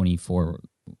 24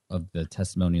 of the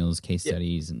testimonials, case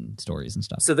studies, and stories and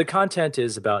stuff. So the content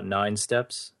is about 9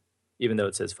 steps, even though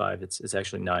it says 5. It's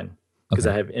actually 9 because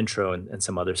I have intro and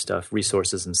some other stuff,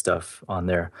 resources and stuff on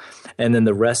there. And then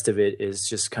the rest of it is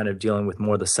just kind of dealing with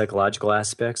more of the psychological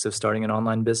aspects of starting an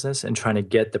online business and trying to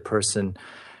get the person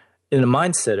in the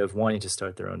mindset of wanting to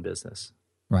start their own business.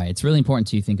 Right. It's really important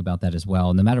to think about that as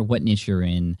well. No matter what niche you're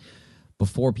in,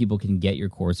 before people can get your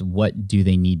course, what do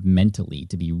they need mentally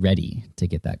to be ready to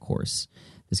get that course?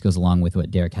 This goes along with what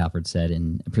Derek Halpert said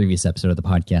in a previous episode of the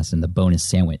podcast in the bonus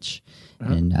sandwich,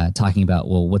 and talking about,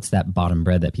 well, what's that bottom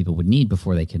bread that people would need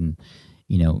before they can,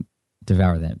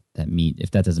 devour that meat.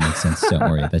 If that doesn't make sense, don't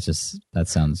worry. That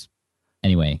sounds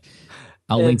anyway.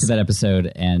 I'll link to that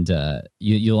episode, and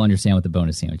you'll understand what the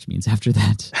bonus sandwich means after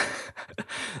that.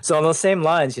 So on those same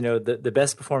lines, the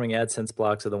best performing AdSense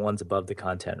blocks are the ones above the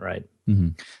content, right? Mm-hmm.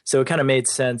 So it kind of made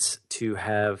sense to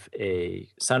have a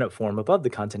sign-up form above the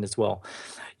content as well.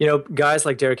 Guys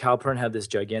like Derek Halpern have this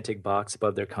gigantic box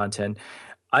above their content.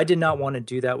 I did not want to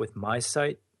do that with my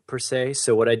site per se.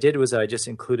 So what I did was I just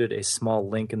included a small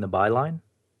link in the byline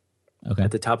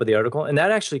at the top of the article. And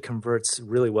that actually converts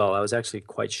really well. I was actually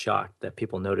quite shocked that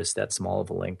people noticed that small of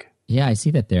a link. Yeah, I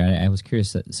see that there. I was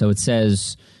curious. So it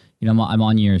says, I'm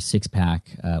on your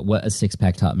 6-pack. What a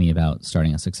 6-pack taught me about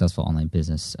starting a successful online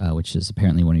business, which is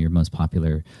apparently one of your most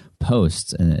popular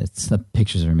posts. And the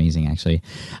pictures are amazing, actually.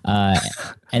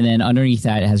 And then underneath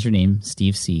that, it has your name,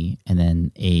 Steve C., and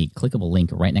then a clickable link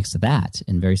right next to that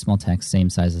in very small text, same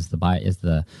size as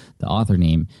the author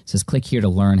name. It says, click here to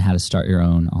learn how to start your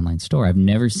own online store. I've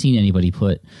never seen anybody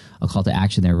put a call to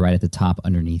action there right at the top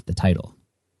underneath the title.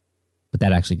 But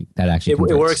that actually it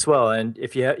works well. And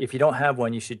if you don't have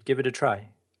one, you should give it a try.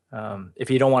 If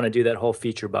you don't want to do that whole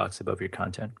feature box above your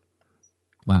content.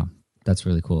 Wow, that's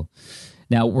really cool.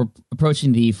 Now we're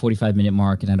approaching the 45-minute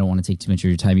mark, and I don't want to take too much of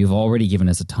your time. You've already given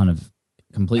us a ton of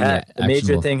completely the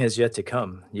major thing has yet to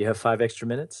come. You have 5 extra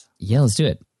minutes? Yeah, let's do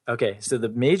it. Okay, so the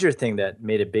major thing that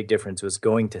made a big difference was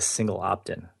going to single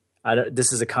opt-in.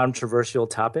 This is a controversial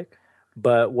topic,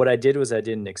 but what I did was I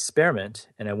did an experiment,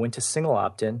 and I went to single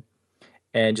opt-in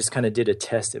and just kind of did a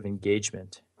test of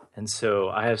engagement. And so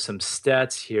I have some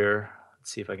stats here.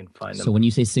 Let's see if I can find them. So when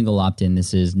you say single opt-in,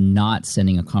 this is not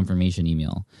sending a confirmation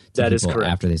email to that people is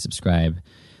correct. After they subscribe.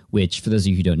 which for those of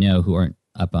you who don't know, who aren't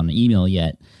up on the email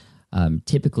yet,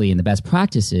 typically in the best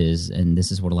practices, and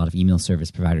this is what a lot of email service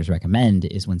providers recommend,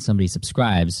 is when somebody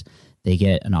subscribes, they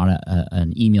get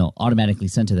an email automatically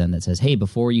sent to them that says, hey,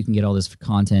 before you can get all this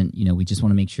content, we just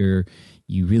want to make sure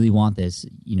you really want this,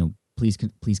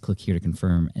 please click here to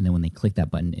confirm. And then when they click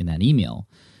that button in that email,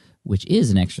 which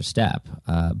is an extra step,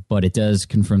 but it does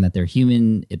confirm that they're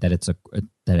human, that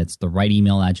it's the right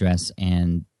email address,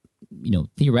 and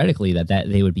theoretically that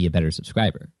they would be a better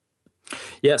subscriber.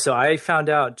 Yeah, so I found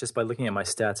out just by looking at my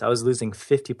stats, I was losing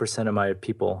 50% of my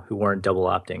people who weren't double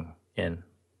opting in.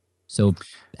 So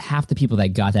half the people that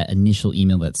got that initial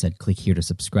email that said click here to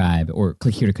subscribe or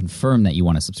click here to confirm that you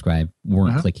want to subscribe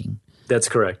weren't clicking. That's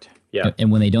correct. Yeah.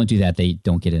 And when they don't do that, they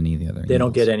don't get any of the other emails. They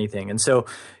don't get anything. And so,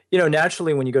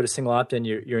 naturally when you go to single opt-in,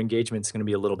 your engagement is going to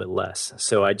be a little bit less.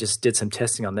 So I just did some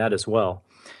testing on that as well.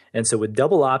 And so with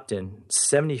double opt-in,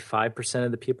 75%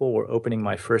 of the people were opening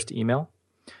my first email.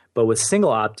 But with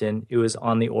single opt-in, it was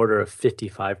on the order of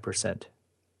 55%.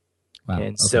 Wow.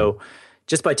 And so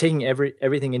just by taking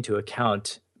everything into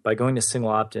account, by going to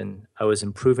single opt-in, I was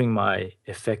improving my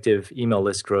effective email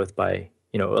list growth by,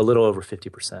 a little over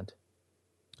 50%.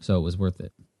 So it was worth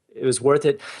it. It was worth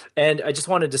it. And I just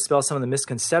wanted to dispel some of the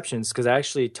misconceptions because I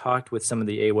actually talked with some of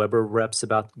the AWeber reps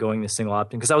about going to single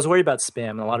opt-in because I was worried about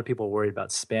spam, and a lot of people were worried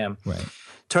about spam. Right.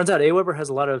 Turns out AWeber has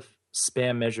a lot of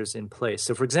spam measures in place.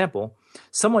 So for example,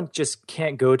 someone just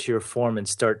can't go to your form and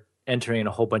start entering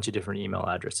a whole bunch of different email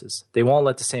addresses. They won't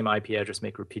let the same IP address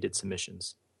make repeated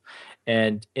submissions.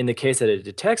 And in the case that it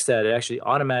detects that, it actually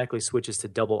automatically switches to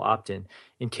double opt-in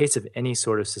in case of any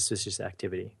sort of suspicious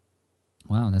activity.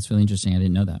 Wow, that's really interesting. I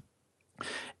didn't know that.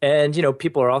 And,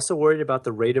 people are also worried about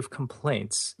the rate of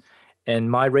complaints. And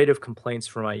my rate of complaints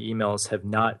for my emails have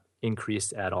not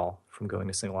increased at all from going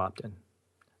to single opt-in.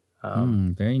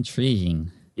 Very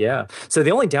intriguing. Yeah. So the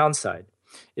only downside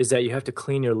is that you have to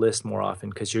clean your list more often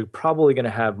because you're probably going to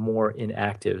have more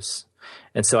inactives.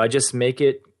 And so I just make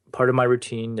it part of my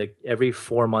routine. Like every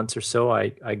 4 months or so, I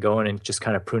go in and just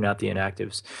kind of prune out the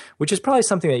inactives, which is probably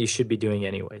something that you should be doing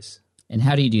anyways. And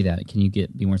how do you do that? Can you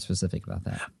be more specific about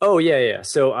that? Oh, yeah.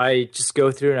 So I just go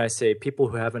through and I say people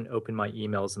who haven't opened my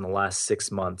emails in the last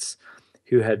 6 months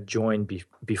who had joined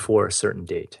before a certain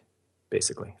date.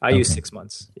 Basically, I use 6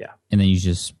 months. Yeah. And then you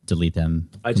just delete them.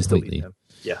 I just delete them.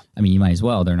 Yeah. I mean, you might as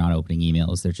well. They're not opening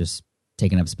emails. They're just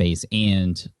taking up space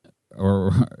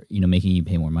or making you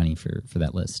pay more money for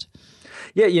that list.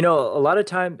 Yeah. A lot of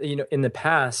time, in the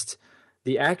past,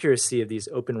 the accuracy of these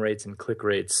open rates and click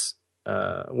rates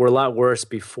were a lot worse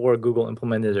before Google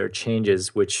implemented their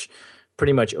changes, which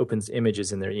pretty much opens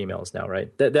images in their emails now,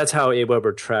 right? That's how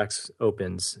AWeber tracks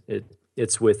opens.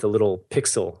 It's with a little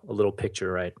pixel, a little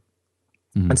picture, right?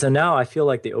 Mm-hmm. And so now I feel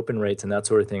like the open rates and that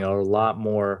sort of thing are a lot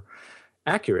more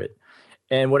accurate.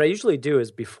 And what I usually do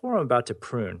is before I'm about to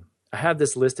prune, I have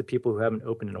this list of people who haven't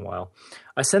opened in a while.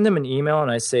 I send them an email and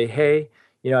I say, hey,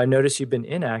 I noticed you've been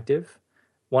inactive.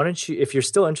 Why don't you, if you're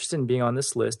still interested in being on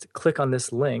this list, click on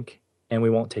this link and we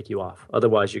won't take you off.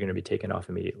 Otherwise, you're going to be taken off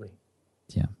immediately.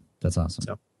 Yeah, that's awesome.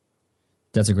 So.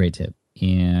 That's a great tip.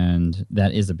 And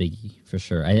that is a biggie for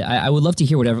sure. I would love to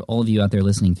hear whatever all of you out there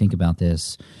listening think about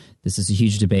this. This is a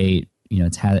huge debate.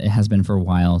 It has been for a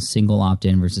while. Single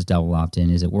opt-in versus double opt-in.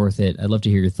 Is it worth it? I'd love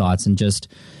to hear your thoughts and just,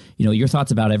 your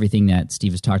thoughts about everything that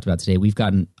Steve has talked about today. We've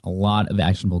gotten a lot of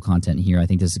actionable content here. I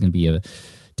think this is going to be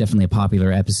definitely a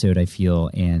popular episode, I feel.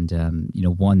 And,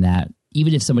 one that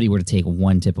even if somebody were to take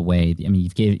one tip away, I mean,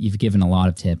 you've given a lot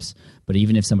of tips, but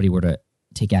even if somebody were to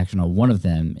take action on one of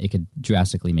them, it could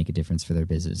drastically make a difference for their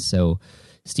business. So,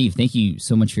 Steve, thank you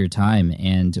so much for your time.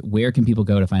 And where can people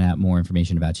go to find out more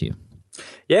information about you?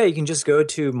 Yeah, you can just go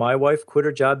to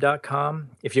mywifequitherjob.com.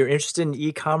 If you're interested in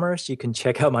e-commerce, you can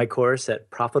check out my course at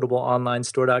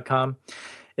profitableonlinestore.com.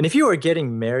 And if you are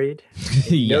getting married,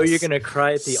 you know you're going to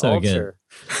cry at the altar.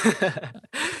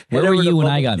 Where were you when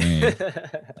I got married?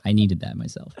 I needed that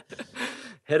myself.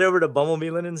 Head over to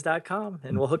bumblebeelinens.com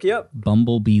and we'll hook you up.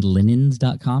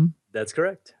 Bumblebeelinens.com? That's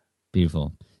correct.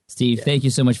 Beautiful. Steve, thank you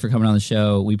so much for coming on the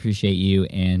show. We appreciate you,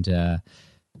 and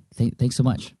thanks so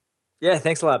much. Yeah,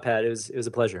 thanks a lot, Pat. It was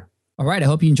a pleasure. All right, I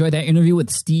hope you enjoyed that interview with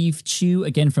Steve Chou.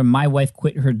 Again, from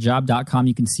mywifequitherjob.com.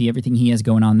 You can see everything he has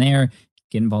going on there.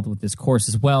 Get involved with this course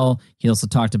as well. He also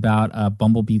talked about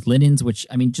Bumblebee Linens, which,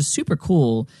 I mean, just super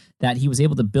cool that he was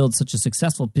able to build such a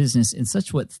successful business in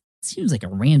such what seems like a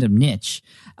random niche.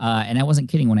 And I wasn't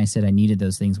kidding when I said I needed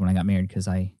those things when I got married, because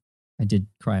I did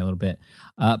cry a little bit.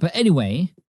 But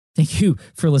anyway, thank you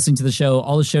for listening to the show.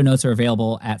 All the show notes are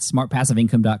available at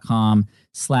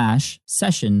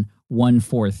smartpassiveincome.com/session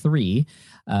 143.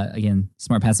 Again,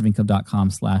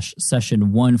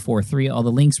 smartpassiveincome.com/session143. All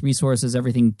the links, resources,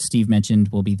 everything Steve mentioned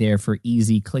will be there for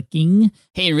easy clicking.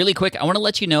 Hey, and really quick, I want to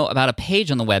let you know about a page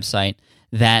on the website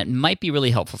that might be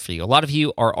really helpful for you. A lot of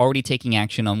you are already taking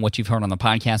action on what you've heard on the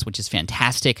podcast, which is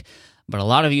fantastic. But a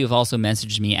lot of you have also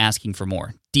messaged me asking for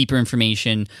more, deeper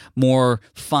information, more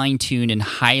fine-tuned and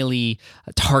highly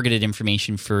targeted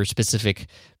information for specific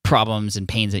problems and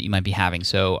pains that you might be having.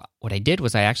 So what I did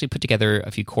was I actually put together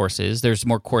a few courses. There's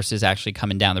more courses actually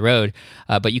coming down the road,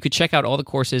 but you could check out all the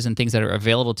courses and things that are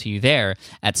available to you there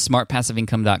at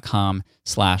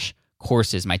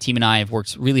smartpassiveincome.com/courses. My team and I have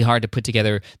worked really hard to put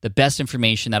together the best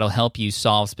information that'll help you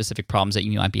solve specific problems that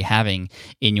you might be having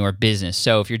in your business.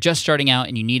 So if you're just starting out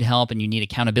and you need help and you need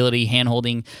accountability,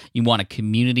 handholding, you want a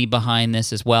community behind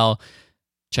this as well,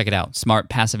 check it out,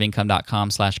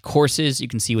 smartpassiveincome.com/courses. You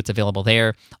can see what's available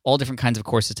there. All different kinds of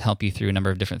courses to help you through a number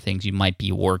of different things you might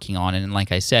be working on. And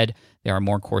like I said, there are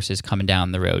more courses coming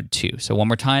down the road too. So one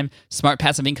more time,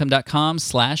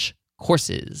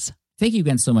 smartpassiveincome.com/courses. Thank you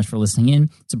again so much for listening in.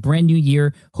 It's a brand new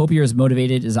year. Hope you're as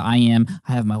motivated as I am.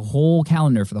 I have my whole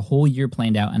calendar for the whole year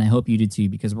planned out, and I hope you do too,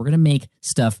 because we're going to make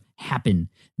stuff happen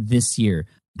this year.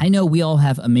 I know we all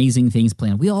have amazing things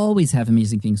planned. We always have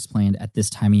amazing things planned at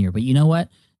this time of year, but you know what?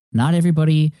 Not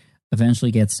everybody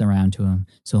eventually gets around to them.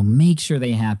 So make sure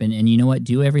they happen. And you know what?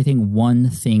 Do everything one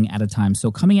thing at a time.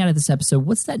 So coming out of this episode,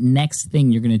 what's that next thing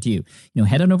you're going to do?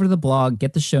 Head on over to the blog,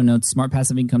 get the show notes,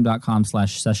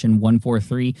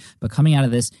 smartpassiveincome.com/session143. But coming out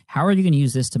of this, how are you going to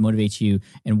use this to motivate you?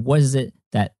 And what is it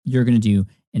that you're going to do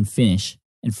and finish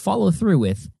and follow through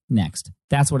with next?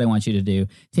 That's what I want you to do.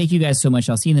 Thank you guys so much.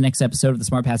 I'll see you in the next episode of the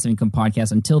Smart Passive Income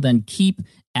Podcast. Until then, keep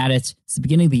at it. It's the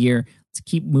beginning of the year. Let's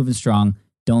keep moving strong.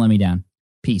 Don't let me down.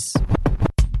 Peace.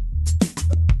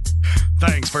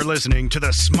 Thanks for listening to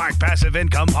the Smart Passive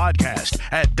Income Podcast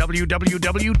at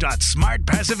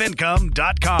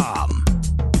www.smartpassiveincome.com.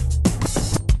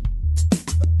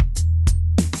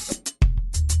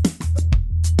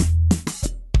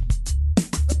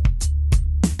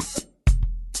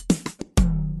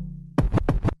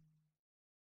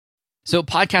 So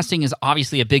podcasting is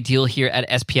obviously a big deal here at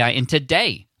SPI, and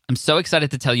today I'm so excited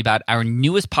to tell you about our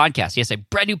newest podcast. Yes, a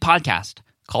brand new podcast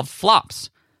called Flops.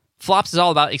 Flops is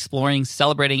all about exploring,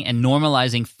 celebrating, and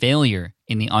normalizing failure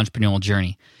in the entrepreneurial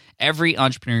journey. Every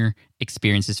entrepreneur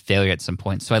experiences failure at some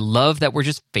point, so I love that we're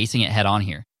just facing it head on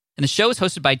here. And the show is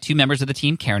hosted by two members of the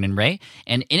team, Karen and Ray,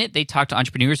 and in it they talk to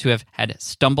entrepreneurs who have had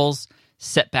stumbles,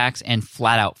 setbacks, and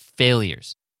flat-out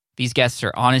failures. These guests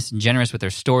are honest and generous with their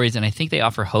stories, and I think they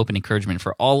offer hope and encouragement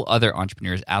for all other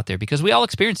entrepreneurs out there because we all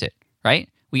experience it, right?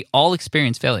 We all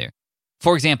experience failure.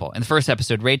 For example, in the first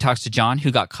episode, Ray talks to John, who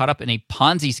got caught up in a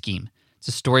Ponzi scheme. It's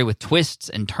a story with twists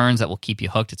and turns that will keep you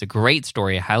hooked. It's a great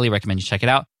story. I highly recommend you check it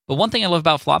out. But one thing I love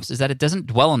about Flops is that it doesn't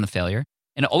dwell on the failure,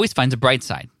 and it always finds a bright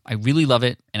side. I really love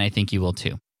it, and I think you will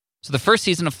too. So the first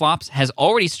season of Flops has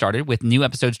already started with new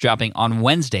episodes dropping on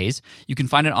Wednesdays. You can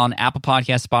find it on Apple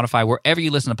Podcasts, Spotify, wherever you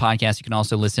listen to podcasts. You can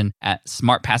also listen at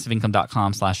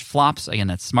smartpassiveincome.com/flops. Again,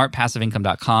 that's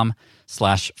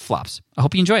smartpassiveincome.com/flops. I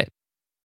hope you enjoy it.